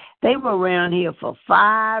on. They were around here for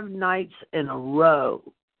 5 nights in a row,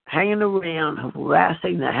 hanging around,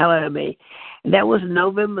 harassing the hell out of me. And that was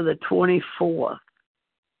November the 24th.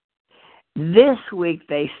 This week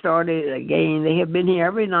they started again. They have been here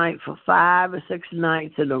every night for 5 or 6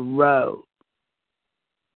 nights in a row.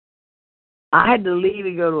 I had to leave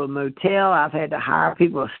and go to a motel. I've had to hire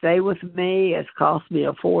people to stay with me. It's cost me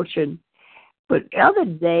a fortune. But the other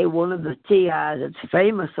day, one of the TIs that's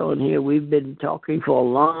famous on here, we've been talking for a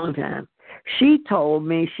long time, she told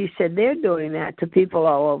me, she said they're doing that to people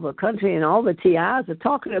all over the country, and all the TIs are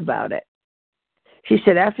talking about it. She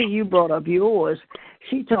said after you brought up yours,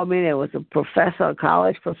 she told me there was a professor, a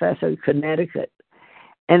college professor in Connecticut,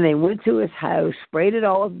 and they went to his house, sprayed it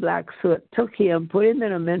all with black soot, took him, put him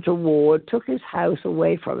in a mental ward, took his house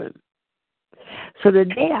away from him. So the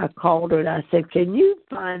day I called her and I said, can you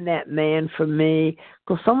find that man for me?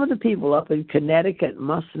 Because some of the people up in Connecticut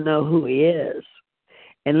must know who he is.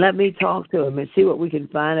 And let me talk to him and see what we can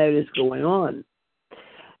find out is going on.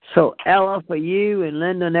 So Ella, for you and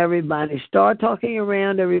Linda and everybody, start talking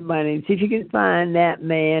around everybody and see if you can find that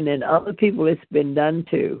man and other people it's been done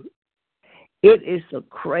to. It is the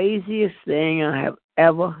craziest thing I have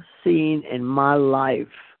ever seen in my life.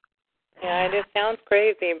 Yeah, it just sounds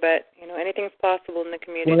crazy, but, anything's possible in the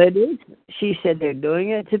community. Well, it is. She said they're doing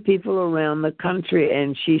it to people around the country,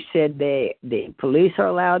 and she said the police are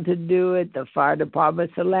allowed to do it, the fire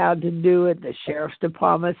department's allowed to do it, the sheriff's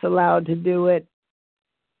department's allowed to do it.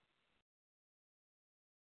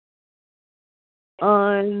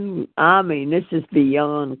 This is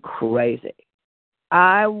beyond crazy.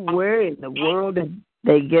 Where in the world did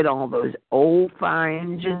they get all those old fire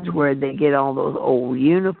engines? Where did they get all those old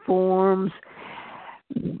uniforms?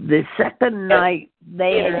 The second night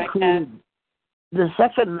they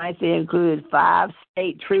included 5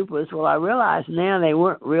 state troopers. Well, I realize now they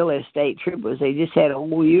weren't really state troopers. They just had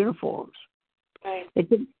old uniforms. Right. They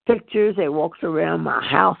took pictures. They walked around my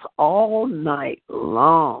house all night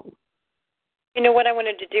long. You know, what I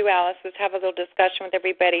wanted to do, Alice, was have a little discussion with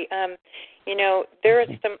everybody. You know, there are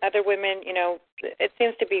some other women, you know, it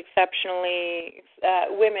seems to be exceptionally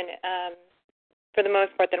women, for the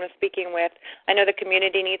most part, that I'm speaking with. I know the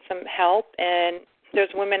community needs some help, and there's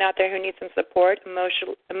women out there who need some support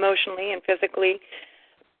emotionally and physically.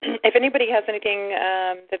 If anybody has anything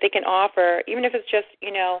that they can offer, even if it's just,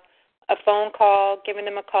 you know, a phone call, giving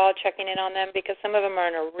them a call, checking in on them, because some of them are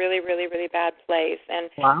in a really, really, really bad place. And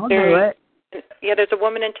I'll do it. Yeah, there's a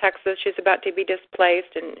woman in Texas. She's about to be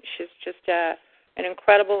displaced, and she's just an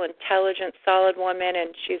incredible, intelligent, solid woman,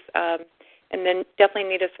 and she's and then definitely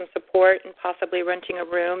needed some support and possibly renting a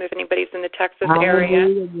room if anybody's in the Texas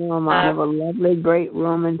area. I have a lovely, great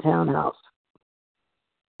room in townhouse.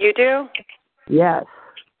 You do? Yes.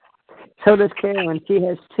 So does Karen. She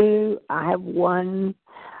has two. I have one.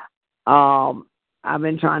 I've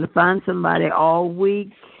been trying to find somebody all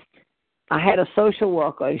week. I had a social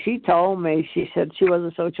worker, and she told me, she said she was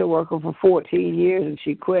a social worker for 14 years, and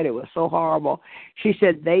she quit. It was so horrible. She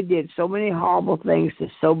said they did so many horrible things to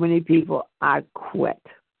so many people, I quit.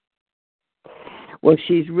 Well,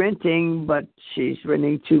 she's renting, but she's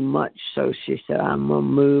renting too much, so she said, I'm going to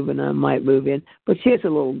move, and I might move in. But she has a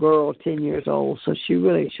little girl, 10 years old, so she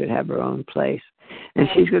really should have her own place. And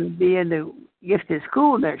she's going to be in the gifted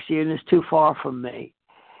school next year, and it's too far from me.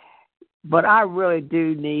 But I really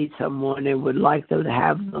do need someone and would like them to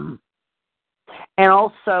have them. And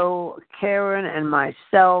also Karen and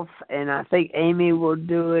myself, and I think Amy will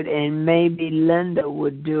do it, and maybe Linda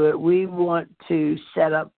would do it. We want to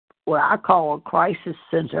set up what I call a crisis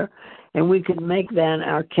center, and we could make that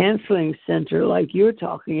our counseling center like you're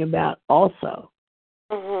talking about also.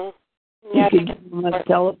 Mm-hmm. Yeah, you could give them a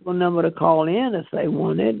telephone number to call in if they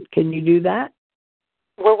wanted. Can you do that?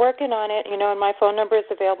 We're working on it, you know, and my phone number is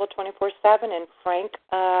available 24/7, and Frank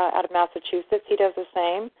out of Massachusetts, he does the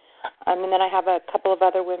same. And then I have a couple of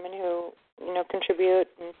other women who, you know, contribute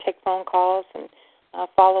and take phone calls and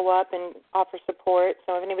follow up and offer support.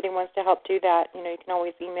 So if anybody wants to help do that, you know, you can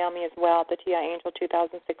always email me as well, the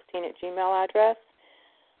tiangel2016@gmail address.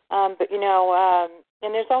 But, you know,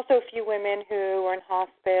 and there's also a few women who are in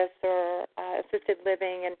hospice or assisted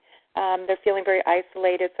living, and they're feeling very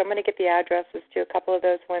isolated. So I'm going to get the addresses to a couple of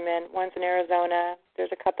those women. One's in Arizona.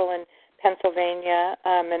 There's a couple in Pennsylvania.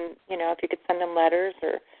 And, you know, if you could send them letters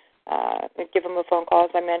or give them a phone call,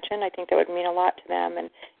 as I mentioned, I think that would mean a lot to them. And,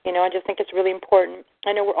 you know, I just think it's really important.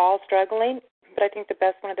 I know we're all struggling, but I think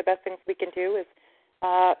one of the best things we can do is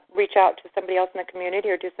reach out to somebody else in the community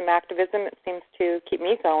or do some activism. It seems to keep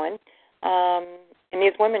me going. And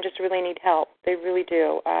these women just really need help. They really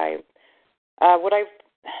do.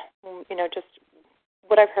 Just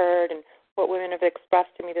what I've heard and what women have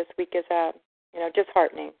expressed to me this week is,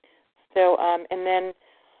 disheartening. So, and then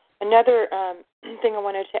another thing I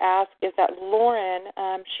wanted to ask is that Lauren,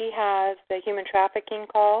 she has the human trafficking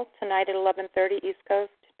call tonight at 11:30 East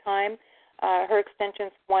Coast time. Her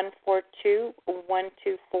extension's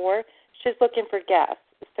 142-124. She's looking for guests.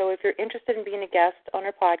 So if you're interested in being a guest on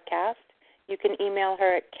her podcast, you can email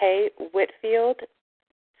her at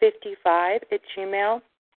kwhitfield55@gmail.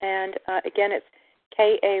 And again, it's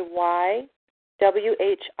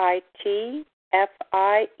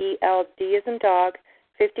KAYWHITFIELD as in dog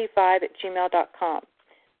 55@gmail.com.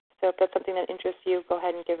 So if that's something that interests you, go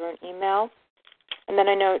ahead and give her an email. And then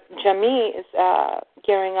I know Jamie is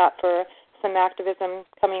gearing up for some activism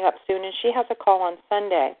coming up soon, and she has a call on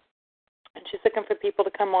Sunday. And she's looking for people to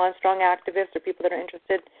come on, strong activists or people that are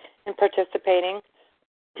interested in participating.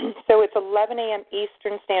 So it's 11 a.m.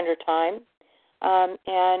 Eastern Standard Time.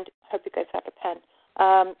 And I hope you guys have a pen.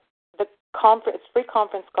 The conference, free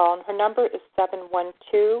conference call, and her number is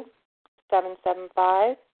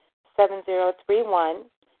 712-775-7031.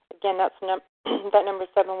 Again, that number is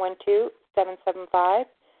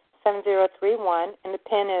 712-775-7031, and the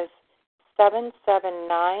PIN is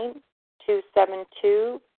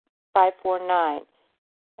 779-272-549.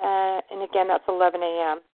 And again, that's 11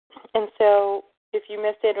 a.m. And so if you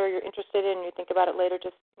missed it or you're interested in and you think about it later,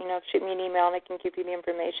 just, shoot me an email and I can give you the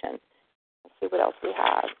information. Let's see what else we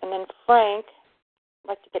have. And then Frank, I'd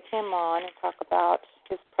like to get him on and talk about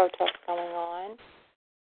his protest going on.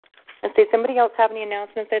 Let's see, somebody else have any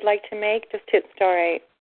announcements they'd like to make? Just hit star 8.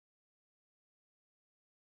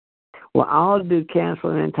 Well, I'll do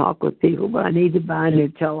counseling and talk with people, but I need to buy a new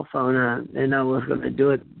telephone, and I was going to do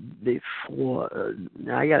it before.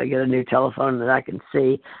 I got to get a new telephone that I can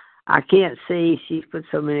see. I can't see. She's put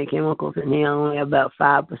so many chemicals in here. I only have about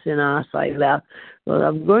 5% eyesight left. But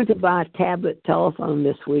I'm going to buy a tablet telephone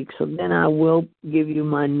this week, so then I will give you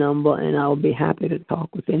my number, and I'll be happy to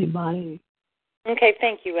talk with anybody. Okay,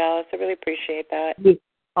 thank you, Alice. I really appreciate that.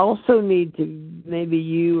 also need to, maybe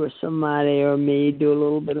you or somebody or me, do a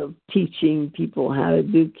little bit of teaching people how to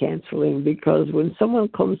do counseling, because when someone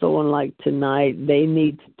comes on like tonight, they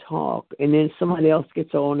need to talk, and then somebody else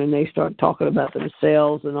gets on and they start talking about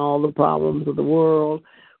themselves and all the problems of the world.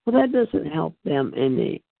 Well, that doesn't help them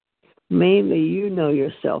any. Mainly, you know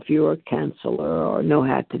yourself. You're a counselor or know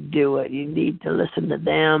how to do it. You need to listen to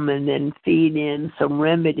them and then feed in some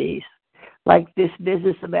remedies. Like this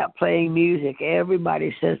business about playing music.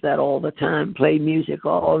 Everybody says that all the time. Play music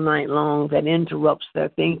all night long. That interrupts their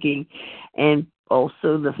thinking. And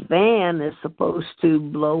also the fan is supposed to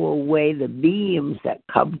blow away the beams that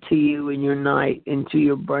come to you in your night into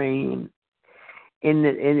your brain. And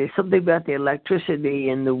it's something about the electricity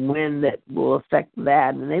and the wind that will affect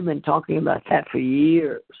that. And they've been talking about that for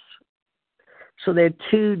years. So there are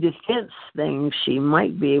two defense things she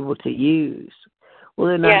might be able to use. Well,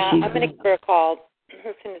 I'm going to give her a call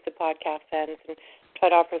as soon as the podcast ends and try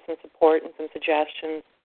to offer some support and some suggestions.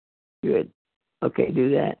 Good. Okay,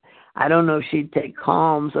 do that. I don't know if she'd take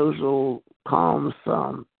Calms, those little Calms,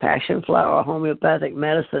 passion flower, homeopathic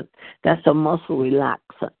medicine. That's a muscle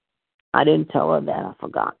relaxant. I didn't tell her that. I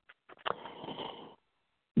forgot.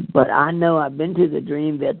 But I know I've been to the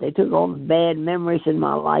dream vet. They took all the bad memories in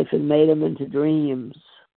my life and made them into dreams.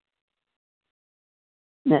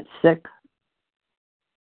 Isn't that sick?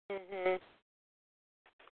 Mhm.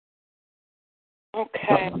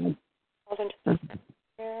 Okay. Hold on just a second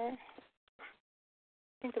here.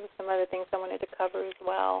 I think there was some other things I wanted to cover as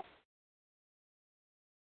well.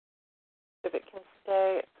 If it can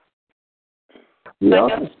stay.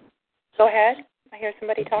 Yeah. Go ahead. I hear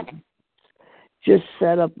somebody talking. Just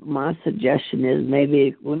set up, my suggestion is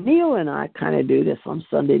maybe, well, Neil and I kind of do this on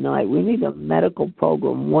Sunday night. We need a medical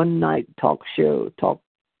program, one night talk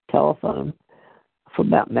telephone for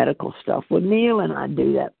about medical stuff. Well, Neil and I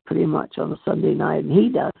do that pretty much on a Sunday night, and he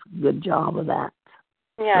does a good job of that.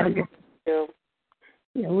 Yeah, I do.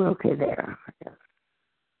 Yeah, we're okay there.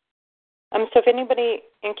 So if anybody,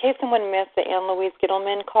 in case someone missed the Ann Louise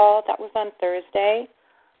Gittleman call, that was on Thursday.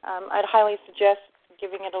 I'd highly suggest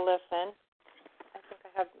giving it a listen. I think I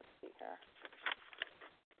have, let's see here.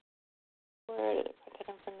 Where did it put that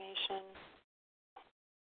information?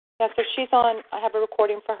 Yeah, so she's on, I have a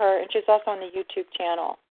recording for her, and she's also on the YouTube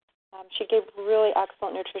channel. She gave really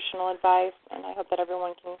excellent nutritional advice, and I hope that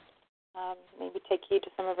everyone can maybe take heed to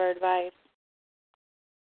some of her advice.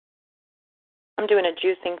 I'm doing a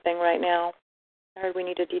juicing thing right now. I heard we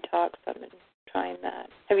need a detox. I've been trying that.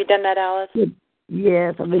 Have you done that, Alice?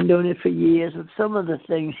 Yes, I've been doing it for years, but some of the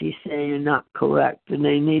things he's saying are not correct, and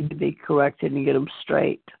they need to be corrected and get them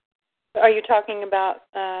straight. Are you talking about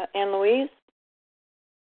Ann Louise?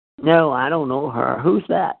 No, I don't know her. Who's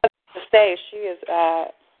that? I was going to say, she is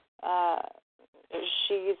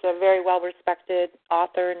she's a very well-respected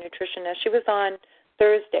author and nutritionist. She was on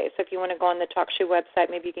Thursday, so if you want to go on the TalkShoe website,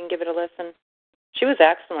 maybe you can give it a listen. She was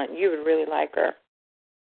excellent. You would really like her.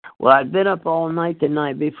 Well, I'd been up all night the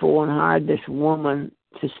night before and hired this woman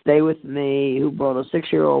to stay with me who brought a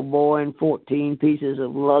 6-year-old boy and 14 pieces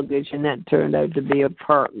of luggage, and that turned out to be a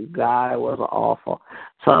perk guy. It was awful.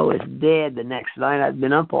 So I was dead the next night. I'd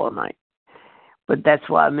been up all night. But that's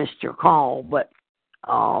why I missed your call. But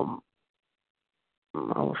I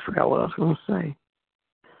forgot what I was going to say.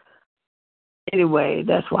 Anyway,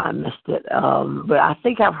 that's why I missed it. But I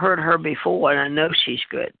think I've heard her before, and I know she's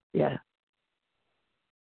good. Yeah.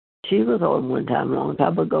 She was on one time, a long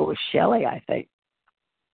time ago, with Shelley, I think.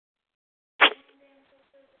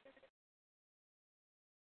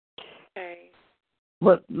 Okay.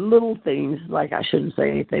 But little things, like I shouldn't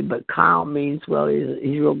say anything, but Kyle means well, he's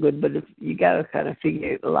real good. But if you got to kind of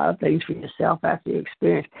figure out a lot of things for yourself after you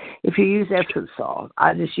experience. If you use Epsom salt,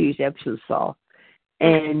 I just use Epsom salt.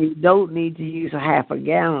 And you don't need to use a half a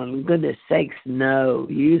gallon. Goodness sakes, no.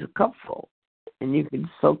 Use a cupful. And you can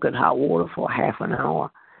soak in hot water for half an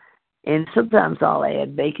hour. And sometimes I'll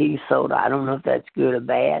add baking soda. I don't know if that's good or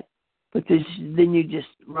bad. But then you just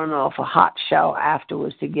run off a hot shower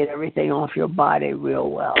afterwards to get everything off your body real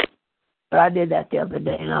well. But I did that the other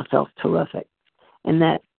day, and I felt terrific. And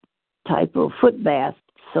that type of foot bath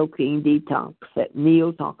soaking detox that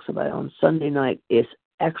Neil talks about on Sunday night is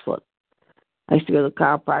excellent. I used to go to the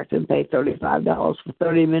chiropractor and pay $35 for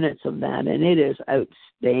 30 minutes of that, and it is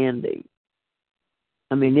outstanding.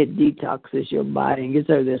 I mean, it detoxes your body and gets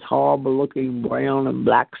rid of this horrible-looking brown and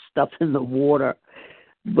black stuff in the water,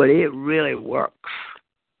 but it really works.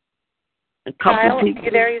 Kyle, are you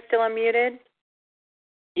there? Are you still unmuted?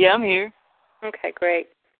 Yeah, I'm here. Okay, great.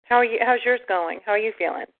 How are you? How's yours going? How are you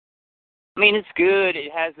feeling? I mean, it's good.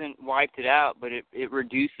 It hasn't wiped it out, but it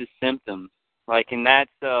reduces symptoms. Like, and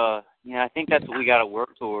that's I think that's what we got to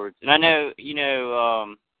work towards. And I know,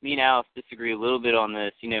 me and Alice disagree a little bit on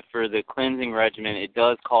this. For the cleansing regimen, it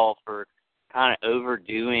does call for kind of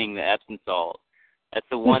overdoing the Epsom salt. That's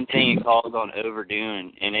the one thing it calls on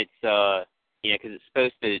overdoing, and it's because it's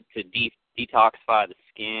supposed to detoxify the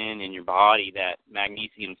skin and your body, that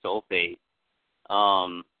magnesium sulfate.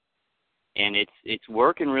 And it's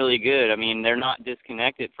working really good. I mean, they're not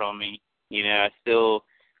disconnected from me. I still,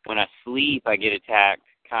 when I sleep, I get attacked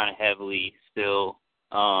kind of heavily still,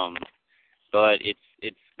 but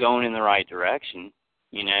it's going in the right direction,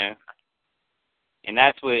 and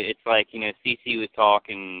that's what it's like. Cece was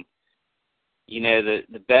talking.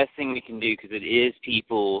 The best thing we can do, because it is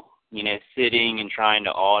people, sitting and trying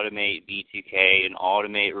to automate B2K and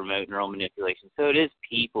automate remote neural manipulation. So it is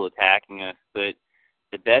people attacking us, but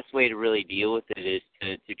the best way to really deal with it is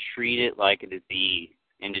to treat it like a disease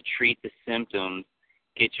and to treat the symptoms,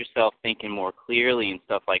 get yourself thinking more clearly and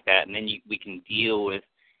stuff like that, and then we can deal with,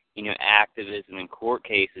 activism and court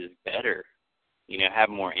cases better, have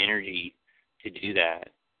more energy to do that.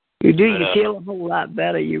 You do. You feel a whole lot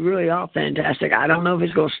better. You really are fantastic. I don't know if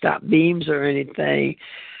it's going to stop beams or anything.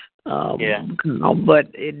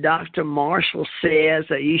 But Dr. Marshall says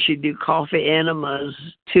that you should do coffee enemas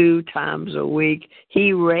 2 times a week.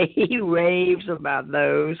 He raves about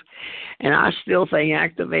those. And I still think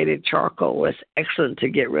activated charcoal is excellent to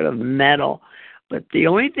get rid of metal. But the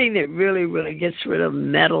only thing that really, really gets rid of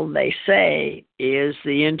metal, they say, is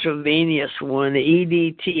the intravenous one, the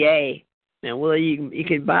EDTA. Now, well, you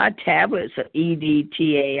can buy tablets of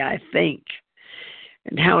EDTA, I think.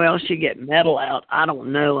 And how else you get metal out, I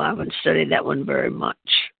don't know. I haven't studied that one very much.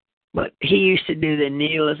 But he used to do the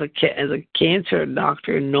Neil as a cancer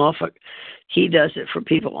doctor in Norfolk. He does it for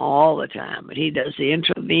people all the time. But he does the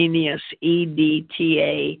intravenous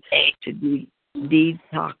EDTA to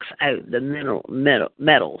detox out the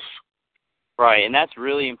metals. Right, and that's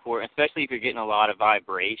really important, especially if you're getting a lot of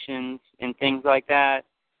vibrations and things like that.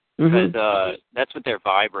 Because that's what they're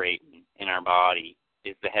vibrating in our body,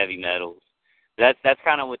 is the heavy metals. That's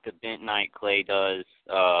kind of what the bentonite clay does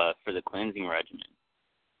for the cleansing regimen.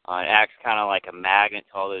 It acts kind of like a magnet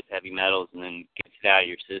to all those heavy metals and then gets it out of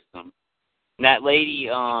your system. And that lady,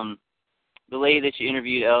 the lady that you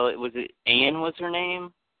interviewed, was it Ann was her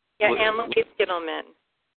name? Yeah, Ann Louise Gittleman.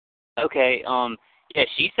 Okay,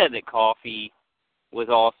 she said that coffee was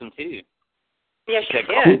awesome too. Yeah, she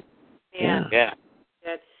did. Yeah.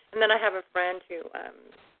 And then I have a friend who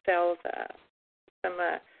sells some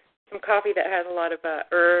coffee that has a lot of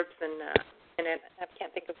herbs in it. I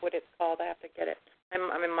can't think of what it's called. I have to get it.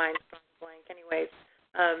 I'm in mind blank. Anyways,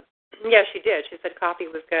 she did. She said coffee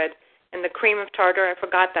was good. And the cream of tartar, I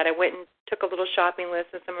forgot that. I went and took a little shopping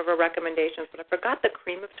list of some of her recommendations, but I forgot the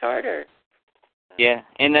cream of tartar. Yeah,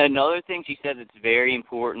 and another thing she said that's very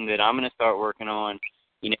important that I'm going to start working on,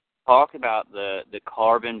 talk about the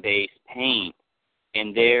carbon-based paint.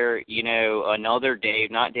 And there, another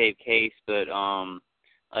Dave, not Dave Case, but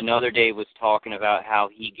another Dave was talking about how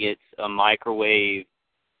he gets a microwave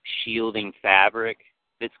shielding fabric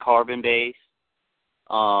that's carbon-based.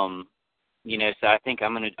 So I think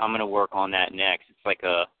I'm gonna work on that next. It's like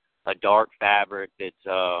a dark fabric that's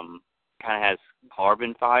kind of has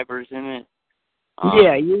carbon fibers in it.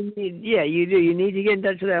 You do. You need to get in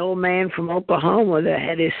touch with that old man from Oklahoma that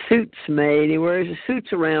had his suits made. He wears his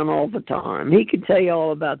suits around all the time. He can tell you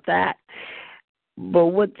all about that. But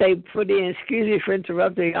what they put in, excuse me for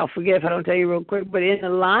interrupting, I'll forget if I don't tell you real quick, but in the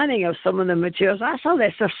lining of some of the materials, I saw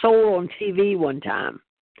that stuff sold on TV one time.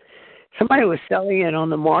 Somebody was selling it on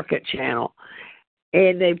the Market Channel,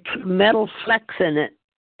 and they put metal flecks in it,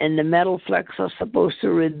 and the metal flecks are supposed to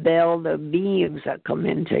repel the beams that come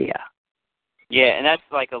into you. Yeah, and that's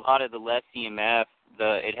like a lot of the less EMF.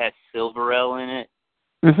 It has Silverel in it.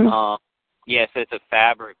 So it's a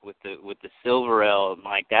fabric with the Silverel.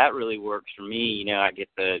 Like that really works for me. I get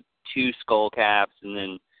the 2 skull caps and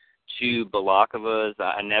then 2 Balakavas.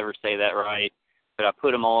 I never say that right, but I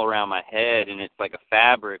put them all around my head, and it's like a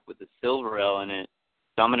fabric with the Silverel in it.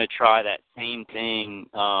 So I'm going to try that same thing,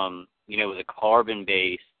 with a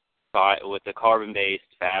carbon-based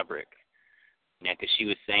fabric. Yeah, because she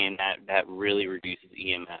was saying that really reduces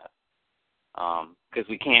EMF. Because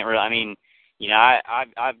we can't really. I mean,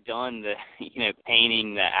 I've done the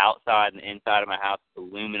painting the outside and the inside of my house with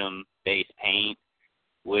aluminum-based paint,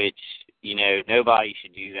 which nobody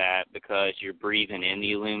should do that because you're breathing in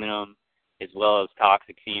the aluminum as well as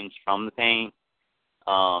toxic fumes from the paint.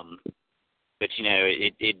 But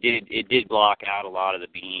it did block out a lot of the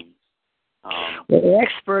beams. Well, the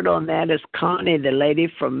expert on that is Connie, the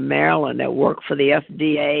lady from Maryland that worked for the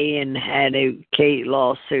FDA and had a Kate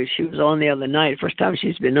lawsuit. She was on the other night, first time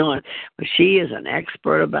she's been on, but she is an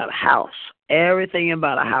expert about a house, everything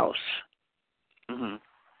about a house. Mm-hmm.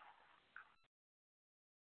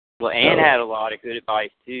 Well, Anne had a lot of good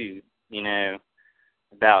advice too,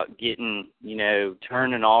 about getting,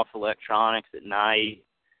 turning off electronics at night.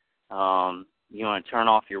 You want to turn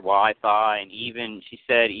off your Wi-Fi, and even, she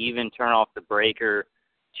said, turn off the breaker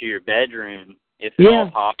to your bedroom if at all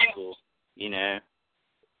possible,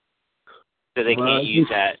 so they can't use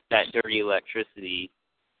that dirty electricity.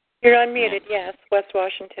 You're unmuted, yes, West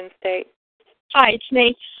Washington State. Hi, it's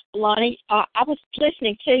me, Lonnie. I was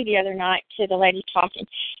listening to the other night to the lady talking,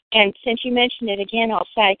 and since you mentioned it again, I'll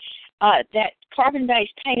say that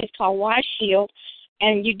carbon-based paint is called Y-Shield,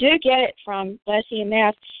 and you do get it from Leslie and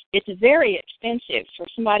Math. It's very expensive for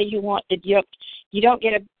somebody who wants it. You don't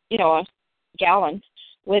get a gallon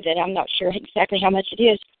with it. I'm not sure exactly how much it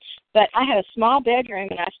is, but I had a small bedroom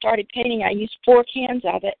and I started painting. I used 4 cans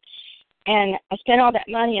of it, and I spent all that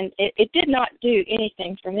money, and it did not do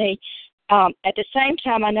anything for me. At the same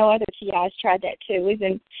time, I know other TIs tried that too. We've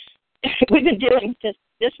been doing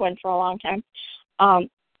this one for a long time.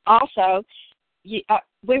 Also,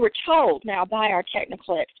 we were told now by our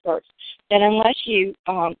technical experts that unless you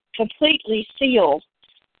completely seal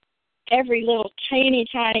every little teeny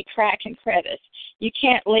tiny crack and crevice, you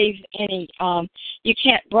can't leave any, you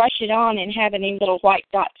can't brush it on and have any little white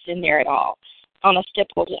dots in there at all on a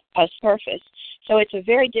stippled surface. So it's a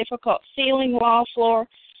very difficult ceiling, wall, floor,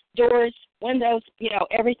 doors, windows,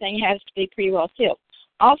 everything has to be pretty well sealed.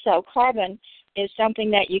 Also, carbon is something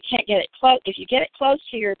that you can't get it close. If you get it close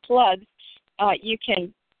to your plug, you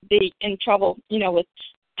can be in trouble, with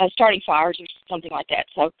starting fires or something like that.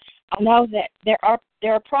 So I know that there are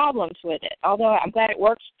problems with it. Although I'm glad it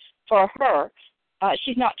works for her,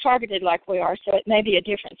 she's not targeted like we are, so it may be a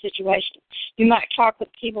different situation. You might talk with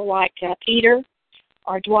people like Peter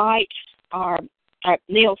or Dwight, or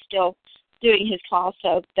Neil's still doing his call,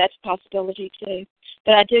 so that's a possibility too.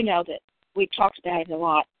 But I do know that we've talked about it a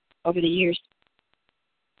lot over the years.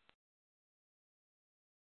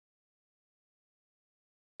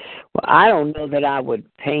 Well, I don't know that I would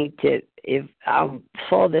paint it. If I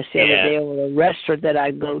saw this the other day with a restaurant that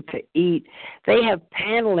I go to eat, they have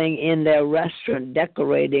paneling in their restaurant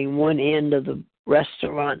decorating one end of the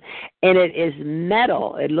restaurant, and it is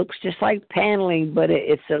metal. It looks just like paneling, but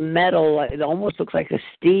it's a metal. It almost looks like a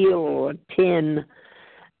steel or a tin,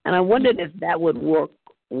 and I wondered if that would work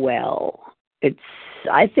well.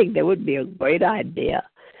 I think that would be a great idea.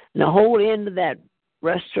 And the whole end of that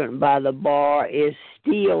restaurant by the bar is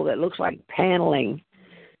steel that looks like paneling,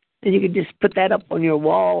 and you could just put that up on your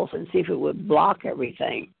walls and see if it would block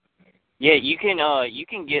everything. Yeah, you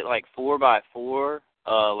can get like 4x4,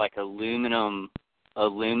 like aluminum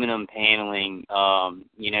paneling. Go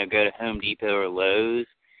to Home Depot or Lowe's.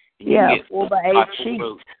 And you can get 4x8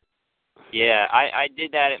 sheets. Yeah, I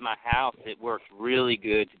did that at my house. It worked really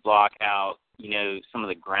good to block out, some of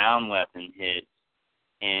the ground weapon hits.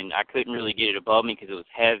 And I couldn't really get it above me because it was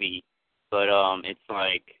heavy, but it's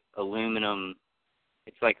like aluminum.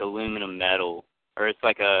 It's like aluminum metal, or it's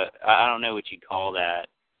like I don't know what you call that.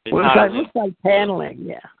 It looks like paneling.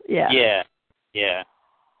 Yeah.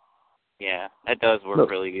 That does work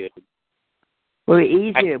really good. Well, it's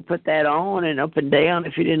easy to put that on and up and down.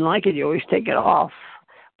 If you didn't like it, you always take it off.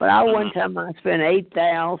 But one time I spent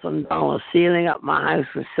 $8,000 sealing up my house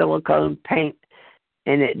with silicone paint,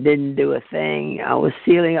 and it didn't do a thing. I was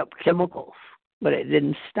sealing up chemicals, but it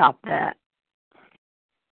didn't stop that.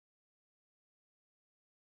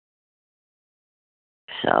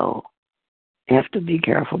 So you have to be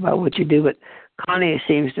careful about what you do. But Connie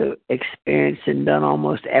seems to have experienced and done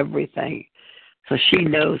almost everything, so she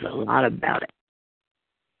knows a lot about it.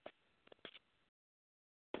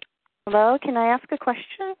 Hello, can I ask a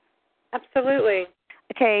question? Absolutely.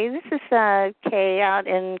 Okay, this is Kay out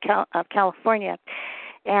in California,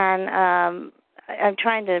 and I'm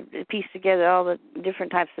trying to piece together all the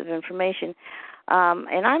different types of information,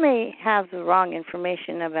 and I may have the wrong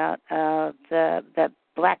information about the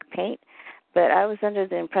black paint, but I was under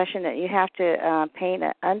the impression that you have to paint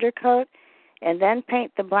an undercoat and then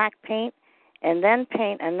paint the black paint and then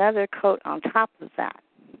paint another coat on top of that,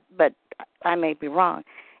 but I may be wrong.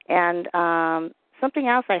 And something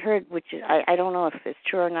else I heard, which I don't know if it's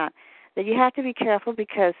true or not, that you have to be careful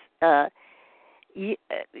because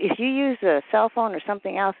if you use a cell phone or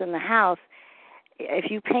something else in the house,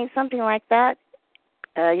 if you paint something like that,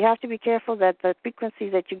 you have to be careful that the frequency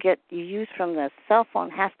that you use from the cell phone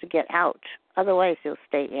has to get out. Otherwise, you'll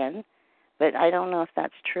stay in. But I don't know if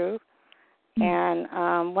that's true. And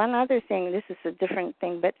one other thing, this is a different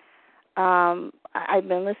thing, but I've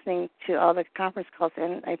been listening to all the conference calls,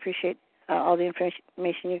 and I appreciate all the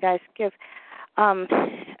information you guys give. In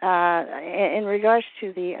regards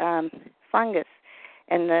to the fungus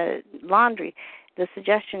and the laundry, the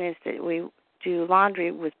suggestion is that we do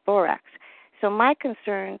laundry with borax. So my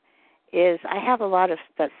concern is I have a lot of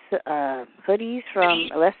hoodies from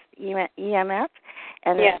Less EMF,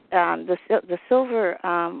 and the silver.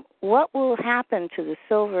 What will happen to the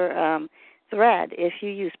silver thread if you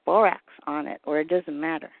use borax on it, or it doesn't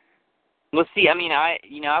matter? Well, see, I mean,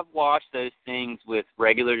 I've washed those things with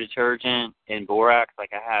regular detergent and borax.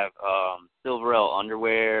 Like I have Silverell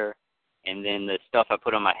underwear, and then the stuff I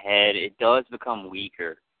put on my head, it does become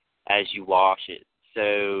weaker as you wash it.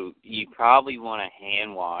 So you probably want to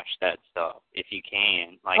hand wash that stuff if you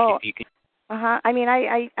can. Like if you can. I mean,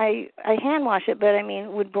 I hand wash it, but I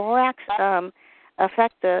mean, would borax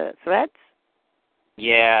affect the threads?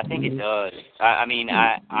 Yeah, I think it does. I mean,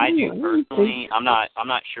 I do personally. I'm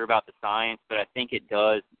not sure about the science, but I think it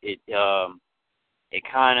does. It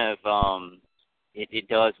kind of it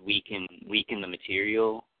does weaken the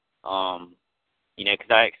material. You know,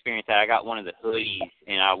 because I experienced that. I got one of the hoodies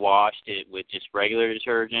and I washed it with just regular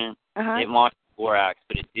detergent. It washed borax,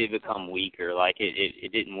 but it did become weaker. Like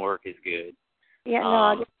it didn't work as good.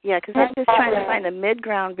 Yeah, because I'm just trying to find a mid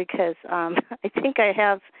ground because I think I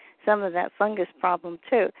have some of that fungus problem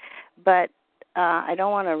too, but I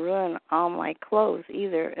don't want to ruin all my clothes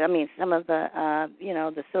either. I mean, some of the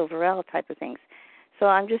the Silverell type of things. So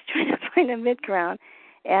I'm just trying to find a mid ground,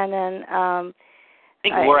 and then I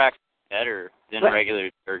think borax is better than regular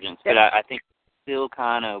detergents, but I think it's still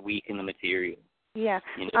kind of weaken the material. Yeah.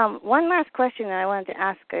 You know? One last question that I wanted to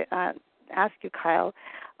ask you, Kyle.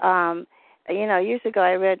 Years ago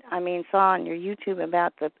I saw on your YouTube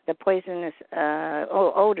about the poisonous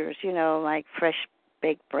odors, like fresh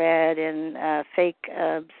baked bread and fake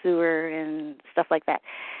sewer and stuff like that.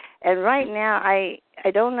 And right now I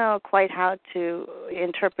don't know quite how to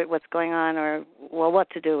interpret what's going on or what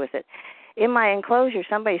to do with it. In my enclosure,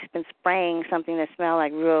 somebody's been spraying something that smelled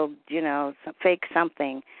like real, some fake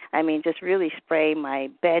something. I mean, just really spray my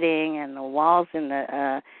bedding and the walls in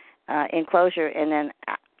the enclosure, and then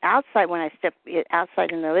outside, when I stepped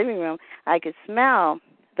outside in the living room, I could smell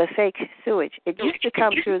the fake sewage. It used to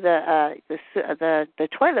come through the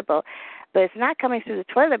toilet bowl, but it's not coming through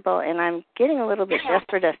the toilet bowl, and I'm getting a little bit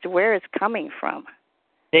desperate as to where it's coming from.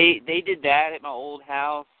 They did that at my old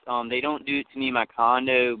house. They don't do it to me in my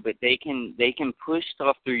condo, but they can push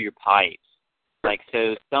stuff through your pipes. Like,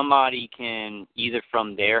 so somebody can either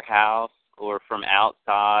from their house or from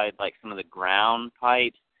outside, like some of the ground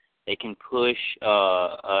pipes, they can push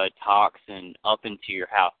a toxin up into your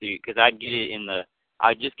house. Because I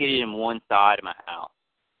just get it in one side of my house.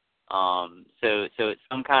 So it's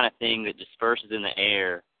some kind of thing that disperses in the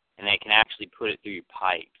air, and they can actually put it through your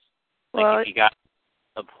pipes. Like if you got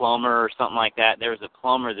a plumber or something like that. There was a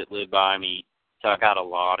plumber that lived by me, so I got a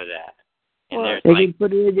lot of that. And they can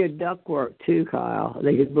put it in your ductwork too, Kyle.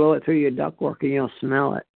 They can blow it through your ductwork and you'll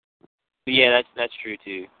smell it. Yeah, that's true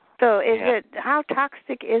too. So how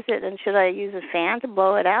toxic is it, and should I use a fan to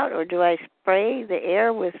blow it out, or do I spray the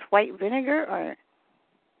air with white vinegar? Or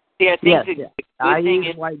I think I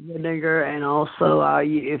use white vinegar, and also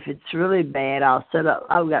if it's really bad,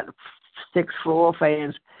 I've got 6 floor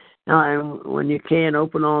fans. And when you can,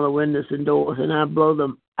 open all the windows and doors, and I blow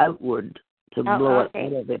them outward to blow it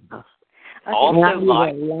out of the house. Okay. Also, and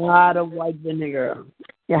I use a lot of white vinegar.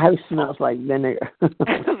 Your house smells like vinegar.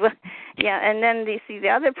 Yeah, and then the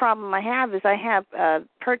other problem I have is I have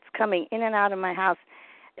perts coming in and out of my house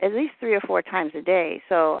at least 3 or 4 times a day.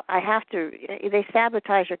 So I have to. They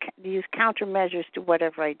sabotage or use countermeasures to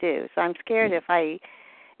whatever I do. So I'm scared if I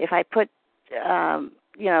put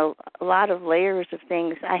a lot of layers of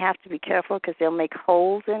things, I have to be careful because they'll make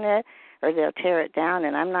holes in it or they'll tear it down,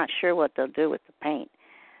 and I'm not sure what they'll do with the paint.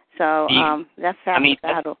 So that's the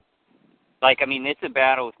battle. It's a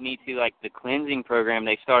battle with me too. Like the cleansing program,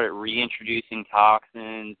 they started reintroducing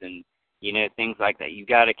toxins and things like that. You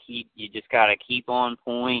just gotta keep on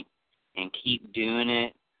point and keep doing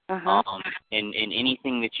it. And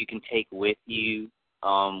anything that you can take with you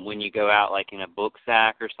when you go out, like in a book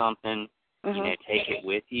sack or something. Take it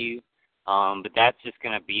with you. But that's just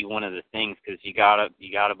going to be one of the things because you got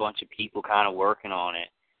a bunch of people kind of working on it.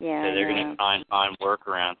 Yeah. So they're going to try and find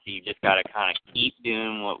workarounds. So you just got to kind of keep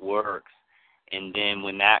doing what works, and then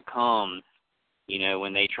when that comes,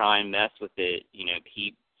 when they try and mess with it,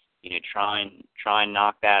 keep, try and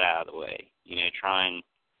knock that out of the way.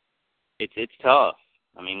 It's tough.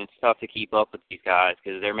 I mean, it's tough to keep up with these guys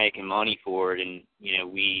because they're making money for it, and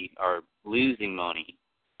we are losing money.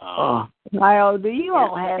 Kyle, do you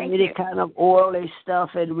all have any kind of oily stuff,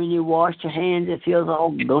 and when you wash your hands, it feels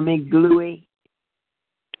all gummy, gluey?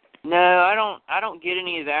 No, I don't get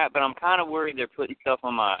any of that, but I'm kind of worried they're putting stuff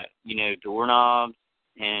on my, doorknobs,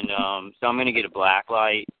 and so I'm gonna get a black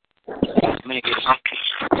light. I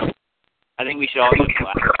think we should all get a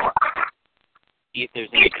black light. See if there's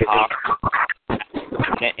any toxins.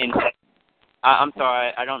 And I'm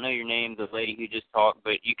sorry, I don't know your name, the lady who just talked,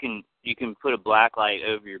 but you can put a black light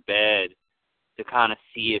over your bed to kind of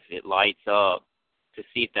see if it lights up, to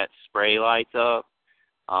see if that spray lights up.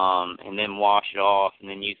 And then wash it off, and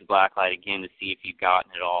then use the black light again to see if you've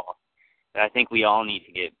gotten it off. But I think we all need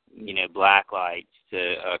to get, black lights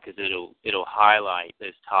because it'll highlight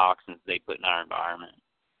those toxins they put in our environment.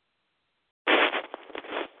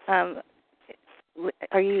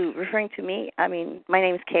 Are you referring to me? I mean, my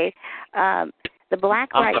name is Kay. The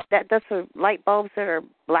black lights, that's for light bulbs that are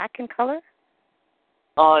black in color?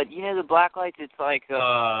 The black lights, it's like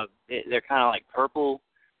they're kind of like purple,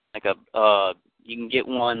 like you can get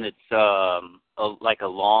one that's like a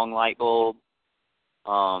long light bulb.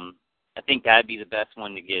 I think that'd be the best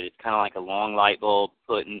one to get. It's kind of like a long light bulb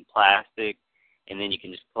put in plastic, and then you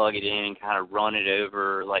can just plug it in and kind of run it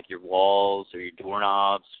over like your walls or your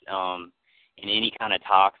doorknobs, and any kind of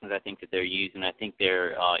toxins I think that they're using. I think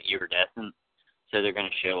they're iridescent, so they're going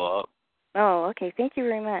to show up. Oh, okay. Thank you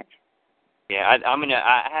very much. Yeah,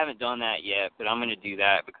 I haven't done that yet, but I'm gonna do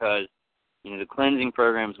that because the cleansing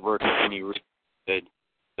program's working for me really good,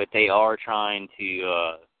 but they are trying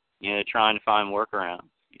to find workarounds,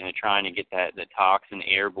 trying to get the toxin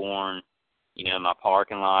airborne, in my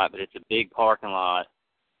parking lot, but it's a big parking lot,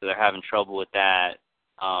 so they're having trouble with that.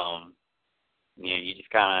 You just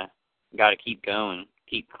kind of got to keep going,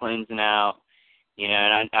 keep cleansing out,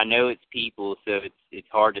 and I know it's people, so it's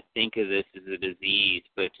hard to think of this as a disease,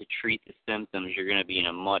 but to treat the symptoms, you're going to be in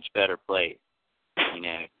a much better place,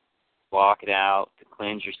 block it out, to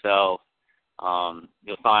cleanse yourself.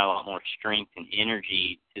 You'll find a lot more strength and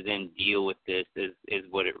energy to then deal with this is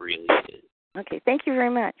what it really is. Okay, thank you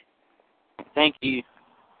very much. Thank you.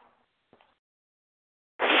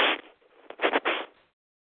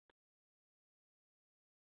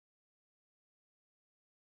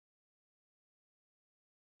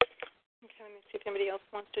 Okay, let me see if anybody else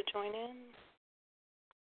wants to join in.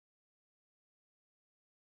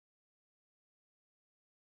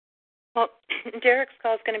 Well, Derek's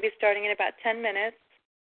call is going to be starting in about 10 minutes.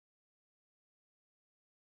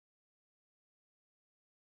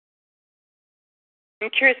 I'm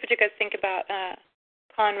curious what you guys think about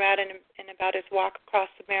Conrad and about his walk across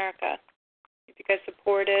America. If you guys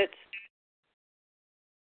support it,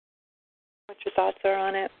 what your thoughts are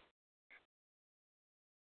on it.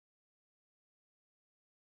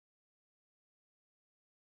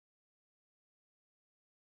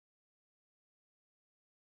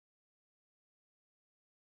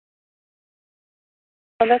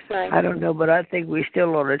 Oh, that's nice. I don't know, but I think we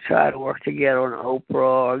still ought to try to work to get on Oprah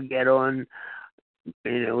or get on,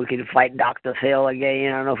 we can fight Dr. Phil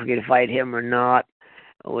again. I don't know if we can fight him or not.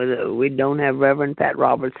 We don't have Reverend Pat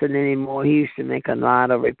Robertson anymore. He used to make a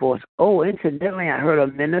lot of reports. Oh, incidentally, I heard a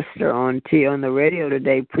minister on the radio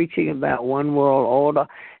today preaching about one world order.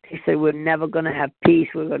 He said we're never going to have peace.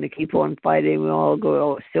 We're going to keep on fighting.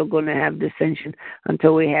 We're still going to have dissension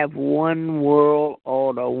until we have one world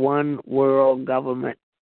order, one world government.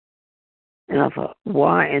 And I thought,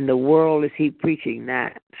 why in the world is he preaching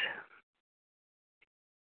that?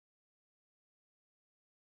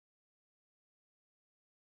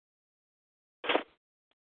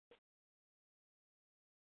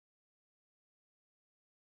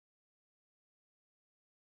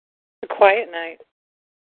 A quiet night.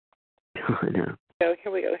 I know. So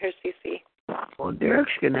here we go. Here's CC. Well,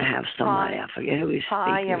 Derek's going to have somebody. I forget who he's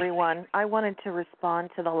Hi, speaking. everyone. I wanted to respond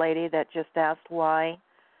to the lady that just asked why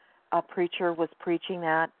a preacher was preaching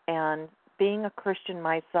that. And being a Christian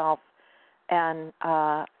myself and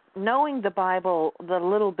knowing the Bible the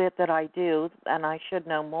little bit that I do, and I should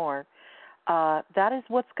know more, that is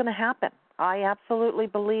what's going to happen. I absolutely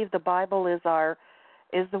believe the Bible is the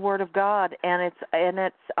Word of God, and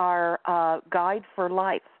it's our guide for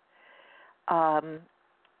life.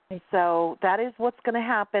 So that is what's going to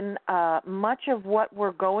happen. Much of what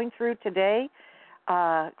we're going through today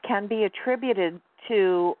can be attributed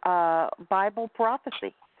to Bible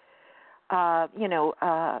prophecy.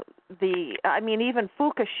 Even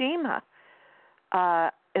Fukushima,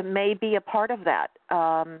 it may be a part of that.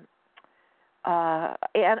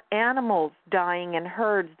 Animals dying in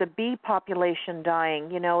herds, the bee population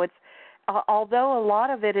dying. although a lot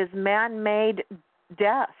of it is man-made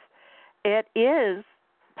death, it is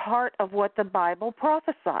part of what the Bible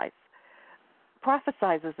prophesies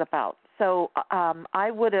about. So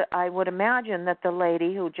I would imagine that the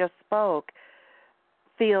lady who just spoke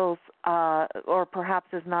feels, or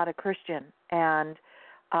perhaps is not a Christian, and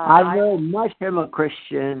I very much am a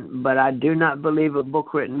Christian, but I do not believe a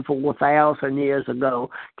book written 4,000 years ago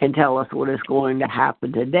can tell us what is going to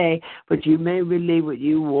happen today. But you may believe what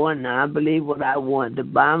you want, and I believe what I want. The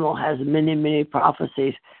Bible has many, many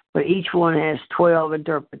prophecies, but each one has 12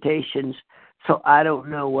 interpretations. So I don't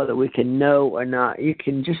know whether we can know or not. You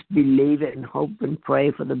can just believe it and hope and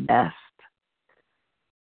pray for the best.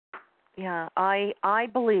 Yeah, I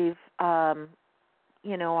believe.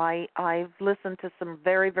 I've listened to some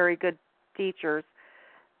very, very good teachers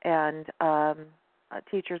and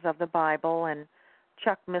teachers of the Bible, and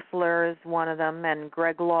Chuck Missler is one of them, and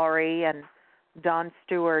Greg Laurie and Don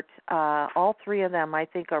Stewart. All three of them, I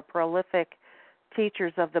think, are prolific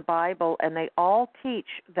teachers of the Bible, and they all teach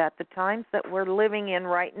that the times that we're living in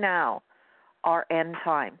right now are end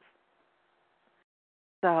times.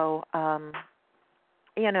 So,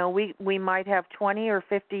 we might have 20 or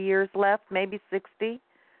 50 years left, maybe 60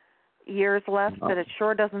 years left, but it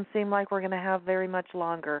sure doesn't seem like we're going to have very much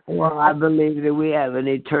longer. Well, I believe that we have an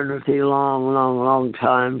eternity, long, long, long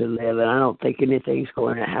time to live, and I don't think anything's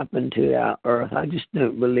going to happen to our earth. I just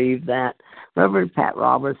don't believe that. Reverend Pat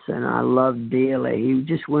Robertson, I love dearly. He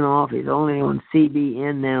just went off. He's only on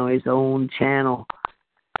CBN now, his own channel.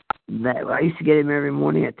 I used to get him every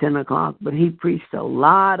morning at 10 o'clock, but he preached a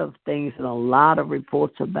lot of things and a lot of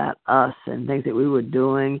reports about us and things that we were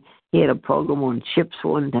doing. He had a program on chips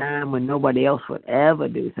one time when nobody else would ever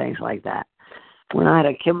do things like that. When I had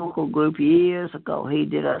a chemical group years ago, he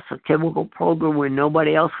did us a chemical program where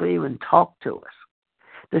nobody else would even talk to us.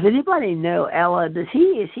 Does anybody know, Ella, is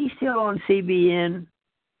he still on CBN?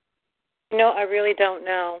 No, I really don't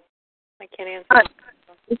know. I can't answer.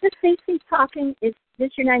 Is this Cece talking? Is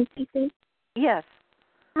this your name, Cece? Yes.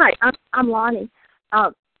 Hi, I'm Lonnie.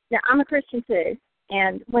 Now, I'm a Christian too,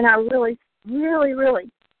 and when I really, really, really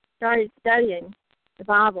started studying the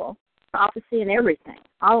Bible, prophecy, and everything,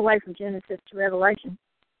 all the way from Genesis to Revelation,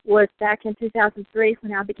 was back in 2003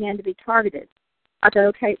 when I began to be targeted. I thought,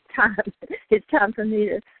 okay, it's time for me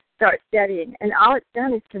to start studying, and all it's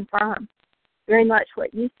done is confirm very much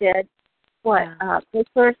what you said, what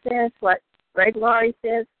Whistler says, what Greg Laurie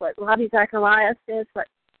says, what Robbie Zachariah says, what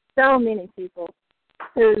so many people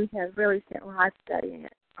who have really spent lives studying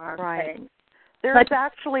it are saying. There's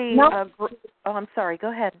actually I'm sorry,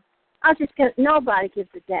 go ahead. I was just going to, nobody gives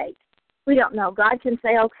a date. We don't know. God can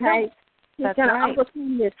say, okay, he's going to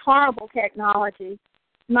overcome this horrible technology.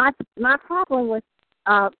 My problem with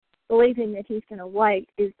believing that he's going to wait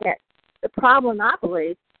is that the problem, I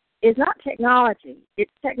believe, is not technology.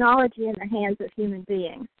 It's technology in the hands of human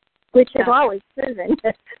beings, which have always proven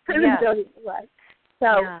the way.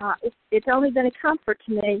 So it's only been a comfort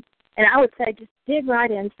to me, and I would say just dig right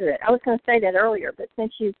into it. I was going to say that earlier, but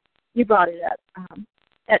since you brought it up,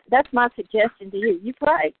 that's my suggestion to you. You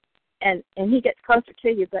pray, and he gets closer to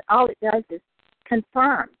you, but all it does is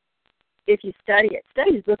confirm if you study it.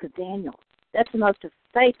 Study the book of Daniel. That's the most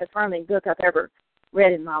faith-affirming book I've ever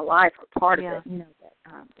read in my life, or part of it.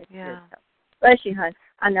 Bless you, hon.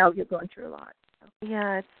 I know you're going through a lot. So.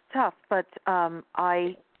 Yeah, it's tough, but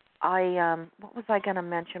I what was I going to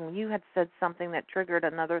mention? You had said something that triggered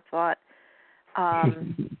another thought.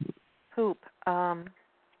 The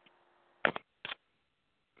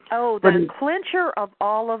clincher of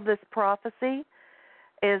all of this prophecy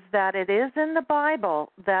is that it is in the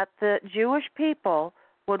Bible that the Jewish people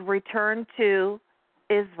would return to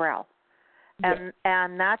Israel.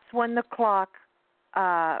 And that's when the clock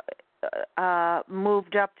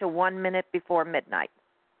moved up to 1 minute before midnight.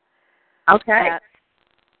 Okay.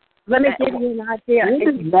 Let me give you an idea. What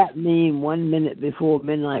does that mean, 1 minute before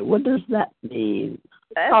midnight? What does that mean?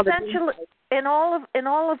 Essentially, in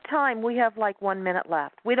all of time, we have like 1 minute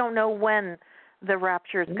left. We don't know when the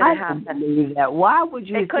rapture is going to happen. I don't believe that. Why would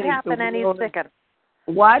you? It could happen any second.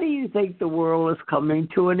 Why do you think the world is coming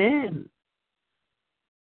to an end?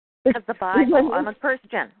 Because the Bible. I'm a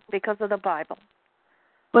Christian because of the Bible.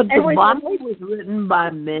 But the Bible was written by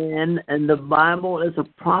men, and the Bible is a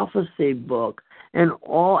prophecy book, and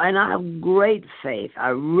I have great faith. I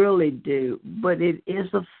really do. But it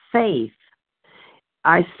is a faith.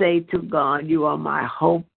 I say to God, you are my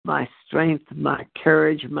hope, my strength, my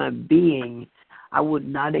courage, my being. I would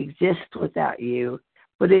not exist without you.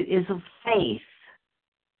 But it is a faith.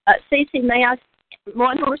 Cece, may I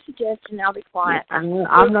one more suggestion, I'll be quiet.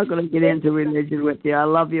 I'm not going to get into religion with you. I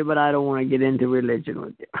love you, but I don't want to get into religion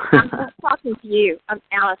with you. I'm not talking to you.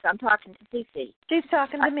 Alice, I'm talking to Cece. She's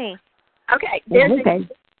talking to me. Okay. There's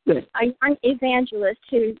Good. a young evangelist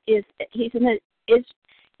who he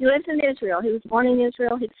lives in Israel. He was born in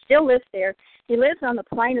Israel. He still lives there. He lives on the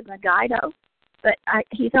plain of Megiddo, but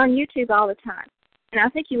he's on YouTube all the time. And I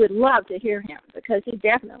think you would love to hear him because he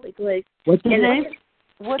definitely believes. What's his name?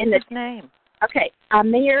 What's his name? Okay,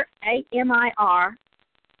 Amir, Amir,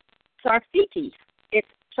 Sarfati. It's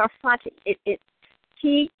Sarfati. It's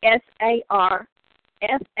Tsarfati.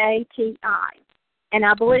 And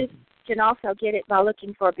I believe you can also get it by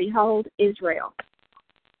looking for Behold Israel.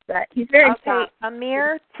 But he's very okay.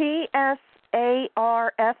 Amir, Tsarfati.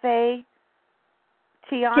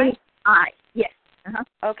 Yes. Uh-huh.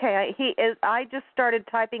 Okay, he is. I just started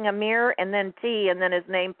typing Amir and then T, and then his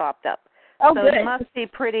name popped up. Oh, so good. He must be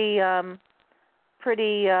pretty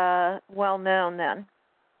well known then.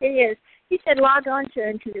 He is. He said log on to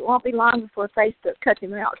him because it won't be long before Facebook cuts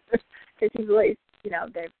him out because he believes,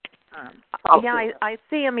 they're. Yeah, I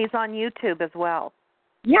see him. He's on YouTube as well.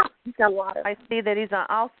 Yeah, he's got a lot of. I see that he's on.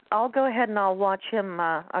 I'll go ahead and I'll watch him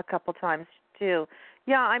a couple times too.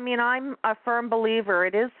 Yeah, I mean I'm a firm believer.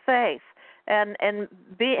 It is faith. And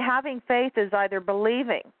having faith is either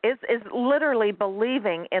believing, is literally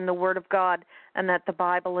believing in the Word of God and that the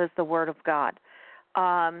Bible is the Word of God.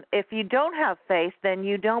 If you don't have faith, then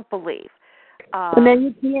you don't believe. And then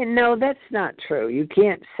you can't. No, that's not true. You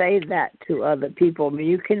can't say that to other people. I mean,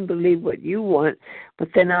 you can believe what you want, but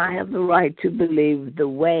then I have the right to believe the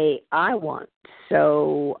way I want.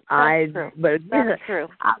 So That's true. That's true.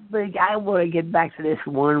 I want to get back to this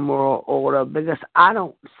one world order because I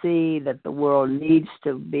don't see that the world needs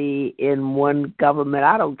to be in one government.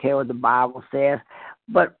 I don't care what the Bible says,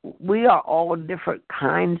 but we are all different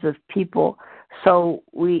kinds of people. So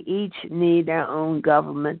we each need our own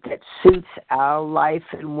government that suits our life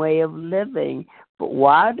and way of living. But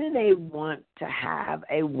why do they want to have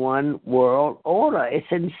a one world order? It's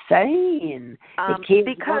insane.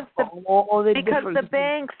 Because the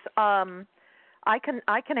banks. I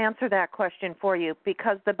can answer that question for you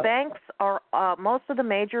because the banks are most of the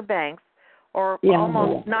major banks, or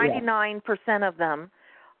almost 99% of them,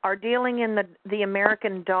 are dealing in the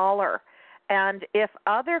American dollar. And if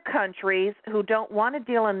other countries who don't want to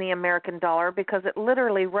deal in the American dollar because it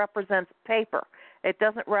literally represents paper, it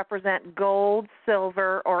doesn't represent gold,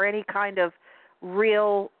 silver, or any kind of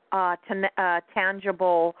real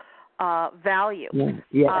tangible value,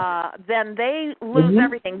 then they lose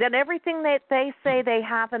everything. Then everything that they say they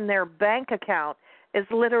have in their bank account is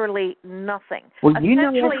literally nothing. Well,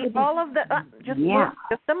 essentially, all of the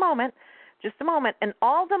just a moment. And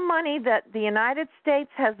all the money that the United States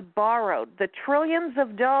has borrowed, the trillions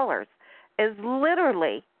of dollars, is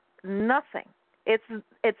literally nothing. It's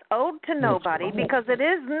owed to nobody because it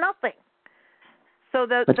is nothing. So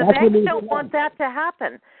the banks don't want that to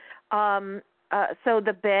happen. So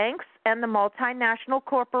the banks and the multinational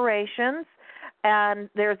corporations, and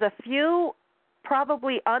there's a few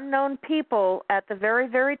probably unknown people at the very,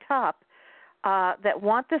 very top that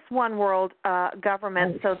want this one world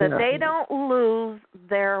government so that they don't lose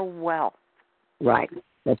their wealth. Right.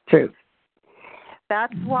 That's true.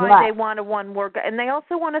 That's why they want a one world, and they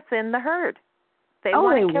also want to thin the herd. They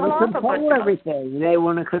want to kill off a bunch of everything. They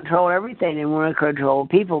want to control everything. They want to control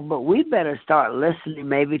people. But we better start listening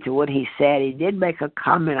maybe to what he said. He did make a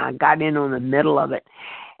comment. I got in on the middle of it.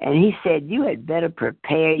 And he said, you had better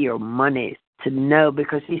prepare your money to know,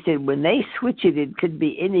 because he said when they switch it, it could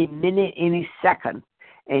be any minute, any second,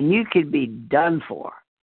 and you could be done for.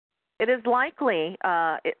 It is likely,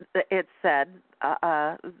 it said,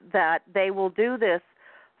 that they will do this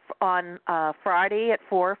on Friday at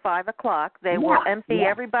 4 or 5 o'clock. They will empty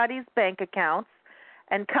everybody's bank accounts,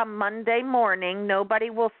 and come Monday morning, no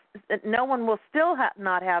one will still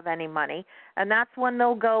not have any money, and that's when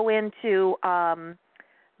they'll go into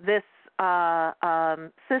this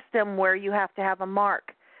system where you have to have a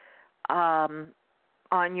mark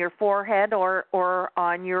on your forehead or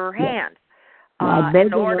on your hand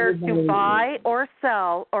in order to buy or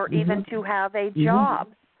sell or even to have a job.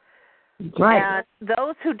 Right. And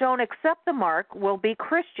those who don't accept the mark will be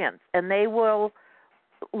Christians, and they will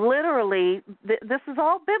literally, this is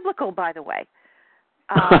all biblical, by the way.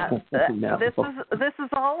 This is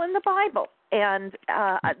all in the Bible, and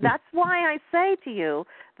that's why I say to you,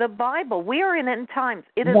 the Bible, we are in end times.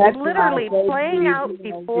 It is literally playing out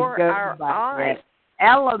before our eyes.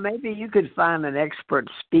 Ella, maybe you could find an expert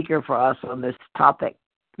speaker for us on this topic.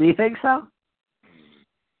 Do you think so?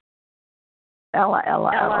 Ella,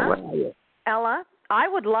 where are you? Ella, I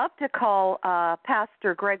would love to call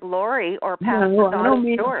Pastor Greg Laurie or Pastor No, Donna I don't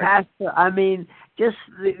mean Stewart. pastor. I mean, just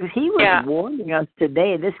he was warning us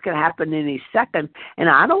today. This could happen any second, and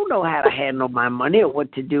I don't know how to handle my money or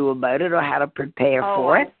what to do about it or how to prepare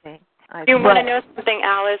for it. You want to know something,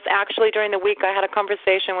 Alice? Actually, during the week, I had a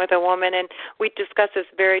conversation with a woman, and we discussed this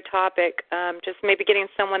very topic. Just maybe getting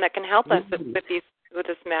someone that can help us with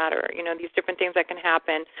this matter. You know, these different things that can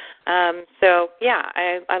happen. So yeah,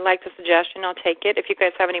 I like the suggestion. I'll take it. If you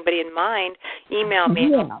guys have anybody in mind, email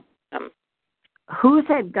me. Yeah. Who's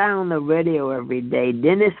that guy on the radio every day?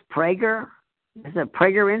 Dennis Prager? Is it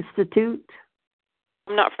Prager Institute?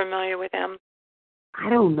 I'm not familiar with him. I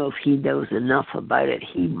don't know if he knows enough about it.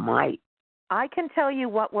 He might. I can tell you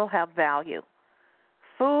what will have value.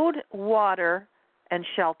 Food, water, and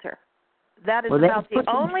shelter. That is about the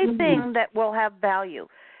only thing that will have value.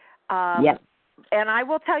 Yes. And I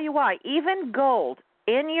will tell you why. Even gold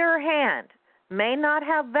in your hand may not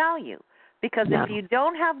have value, because if you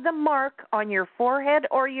don't have the mark on your forehead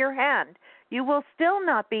or your hand, you will still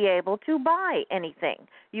not be able to buy anything.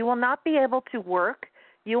 You will not be able to work.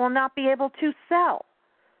 You will not be able to sell.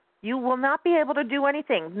 You will not be able to do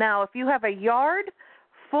anything. Now, if you have a yard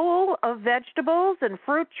full of vegetables and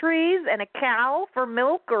fruit trees and a cow for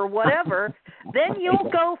milk or whatever, then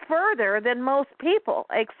you'll go further than most people,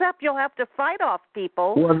 except you'll have to fight off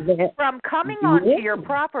people from coming onto your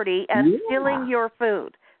property and stealing your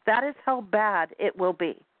food. That is how bad it will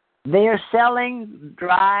be. They're selling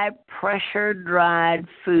pressure-dried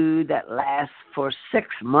food that lasts for 6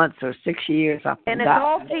 months or 6 years. And it's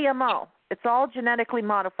all GMO. It's all genetically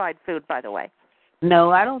modified food, by the way.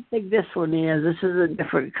 No, I don't think this one is. This is a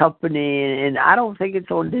different company, and I don't think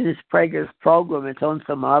it's on Dennis Prager's program. It's on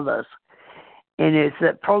some others. And it's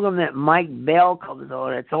a program that Mike Bell comes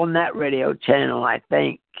on. It's on that radio channel, I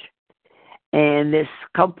think. And this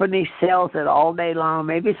company sells it all day long.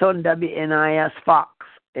 Maybe it's on WNIS Fox.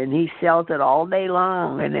 And he sells it all day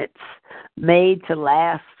long, and it's made to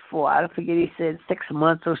last for, I forget, he said 6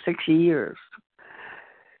 months or 6 years.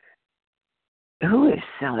 Who is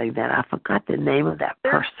selling that? I forgot the name of that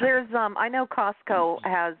person. There's I know Costco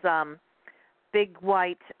has big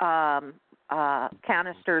white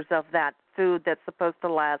canisters of that food that's supposed to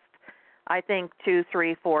last, I think, 2,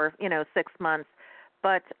 3, 4, 6 months.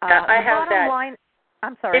 But I have that. Line,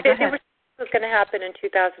 I'm sorry. It was going to happen in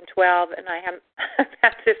 2012, and I have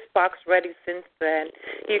had this box ready since then.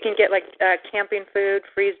 You can get like camping food,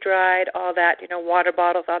 freeze dried, all that. Water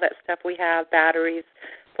bottles, all that stuff. We have batteries.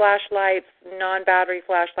 Flashlights, non-battery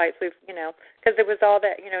flashlights. We've, because there was all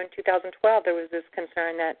that, in 2012, there was this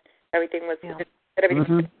concern that everything was, and they've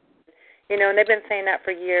been saying that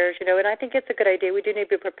for years, and I think it's a good idea. We do need to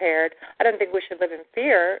be prepared. I don't think we should live in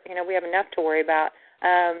fear. We have enough to worry about.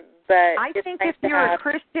 But I think if you're a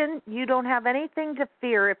Christian, you don't have anything to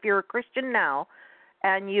fear. If you're a Christian now,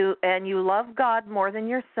 and you love God more than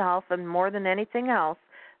yourself and more than anything else,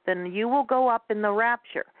 then you will go up in the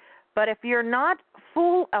rapture. But if you're not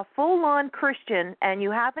a full-on Christian and you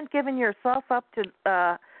haven't given yourself up to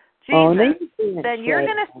Jesus, then you're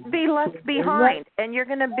going to be left behind, and you're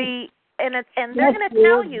going to be, and they're going to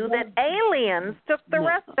tell you that aliens took the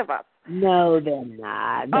rest of us. No, they're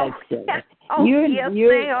not. That's it. Yes,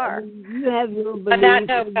 they are. You have your belief. On that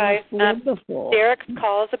note, guys, Derek's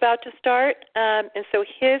call is about to start, and so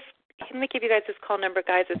let me give you guys his call number,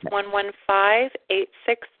 guys. It's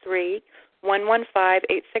 115-863.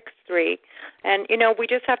 115-863. And, we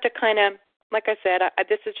just have to kind of, like I said,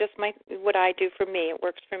 this is just what I do for me. It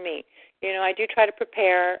works for me. I do try to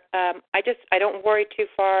prepare. I don't worry too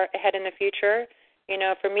far ahead in the future.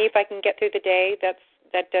 For me, if I can get through the day, that's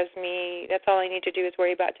all I need to do is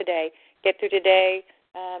worry about today. Get through today,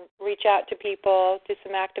 reach out to people, do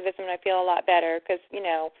some activism, and I feel a lot better because, I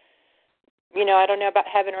don't know about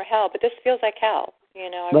heaven or hell, but this feels like hell.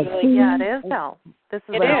 it is hell. This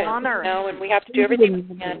is hell on earth. And we have to do everything we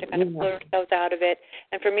can to kind of pull ourselves out of it.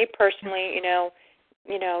 And for me personally,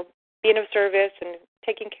 being of service and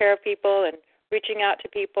taking care of people and reaching out to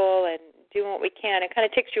people and doing what we can, it kind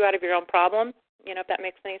of takes you out of your own problem, if that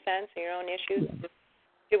makes any sense, and your own issues.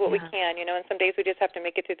 Do what we can, and some days we just have to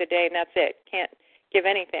make it through the day, and that's it. Can't give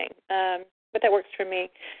anything. But that works for me.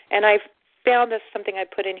 And I found this something I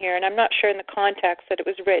put in here, and I'm not sure in the context that it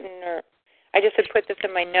was written, or I just had put this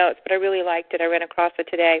in my notes, but I really liked it. I ran across it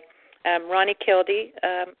today. Ronnie Kildee,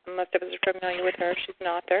 most of us are familiar with her. She's an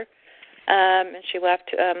author, and she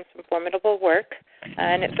left some formidable work.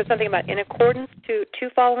 And it says something about, in accordance to two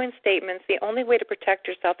following statements, the only way to protect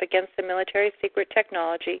yourself against the military secret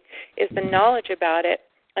technology is the knowledge about it,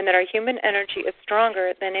 and that our human energy is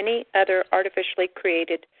stronger than any other artificially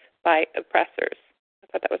created by oppressors. I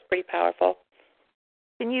thought that was pretty powerful.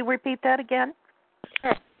 Can you repeat that again?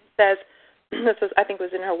 Sure. It says, I think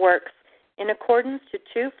was in her works, in accordance to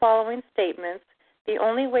two following statements, the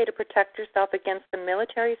only way to protect yourself against the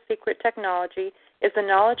military secret technology is the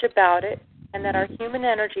knowledge about it, and that our human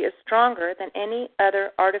energy is stronger than any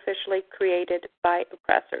other artificially created by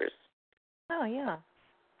oppressors. Oh, yeah.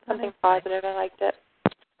 Something positive. I liked it.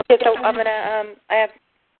 Okay, so I'm gonna. I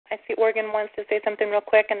see Oregon wants to say something real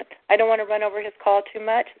quick, and I don't want to run over his call too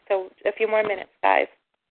much. So a few more minutes, guys.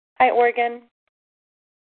 Hi, Oregon.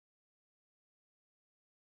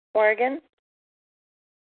 Oregon.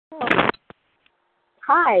 Oh.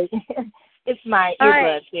 Hi. It's my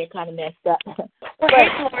earbuds. They're kind of messed up. Hey,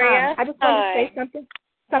 Gloria. I just wanted to say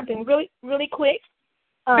something really, really quick.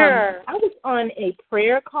 Sure. I was on a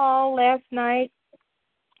prayer call last night,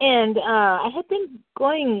 and I had been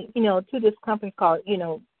going, to this conference call,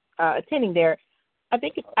 attending there. I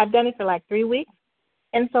think I've done it for like 3 weeks,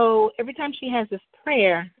 and so every time she has this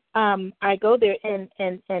prayer, I go there, and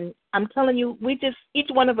I'm telling you, each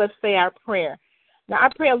one of us say our prayer. Now, I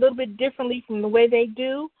pray a little bit differently from the way they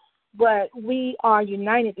do, but we are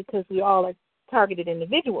united because we all are targeted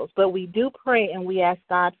individuals. But we do pray, and we ask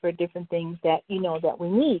God for different things that, that we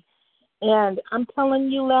need. And I'm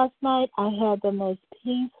telling you, last night I had the most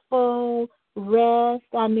peaceful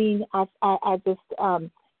rest. I mean, I just,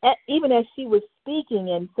 even as she was speaking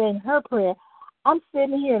and saying her prayer, I'm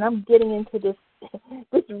sitting here and I'm getting into this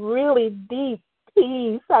really deep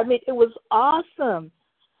peace. I mean, it was awesome.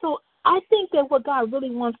 So I think that what God really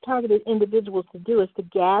wants targeted individuals to do is to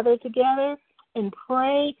gather together and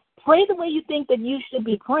pray. Pray the way you think that you should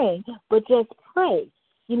be praying, but just pray,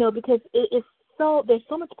 because it's there's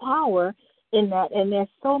so much power in that, and there's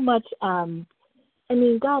so much, God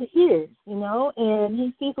hears, and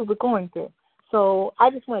he sees what we're going through. So I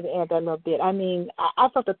just wanted to add that a little bit. I mean, I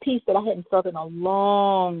felt a peace that I hadn't felt in a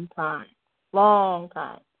long time. I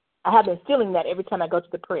have been feeling that every time I go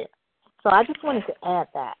to the prayer. So I just wanted to add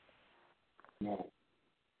that.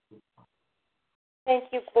 Thank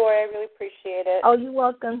you, Gloria. I really appreciate it. Oh, you're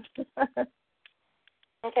welcome.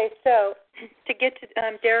 Okay, so to get to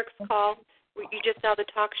Derek's call, you just dial the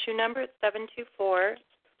TalkShoe number. It's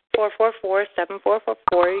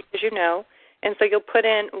 724-444-7444, as you know. And so you'll put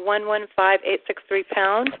in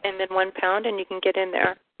 115-863-pound and then £1, and you can get in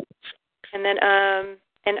there. And then,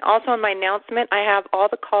 and also in my announcement, I have all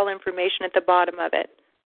the call information at the bottom of it.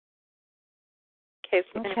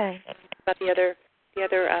 Okay. About the other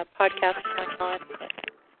podcast going on.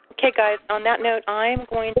 Okay, guys. On that note, I'm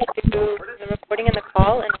going to do the recording and the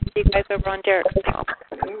call, and I'll see you guys over on Derek's call.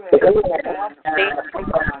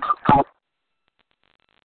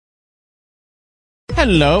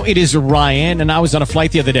 Hello, it is Ryan, and I was on a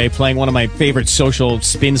flight the other day playing one of my favorite social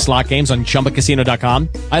spin slot games on ChumbaCasino.com.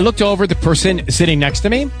 I looked over at the person sitting next to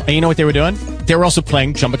me, and you know what they were doing? They were also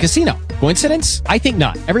playing Chumba Casino. Coincidence? I think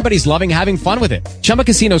not. Everybody's loving having fun with it. Chumba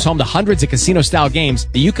Casino is home to hundreds of casino-style games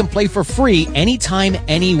that you can play for free anytime,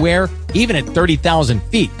 anywhere, even at 30,000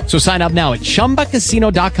 feet. So sign up now at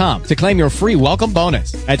ChumbaCasino.com to claim your free welcome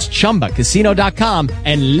bonus. That's ChumbaCasino.com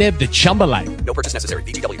and live the Chumba life. No purchase necessary.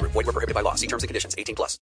 VGW. Void where prohibited by law. See terms and conditions. 18+.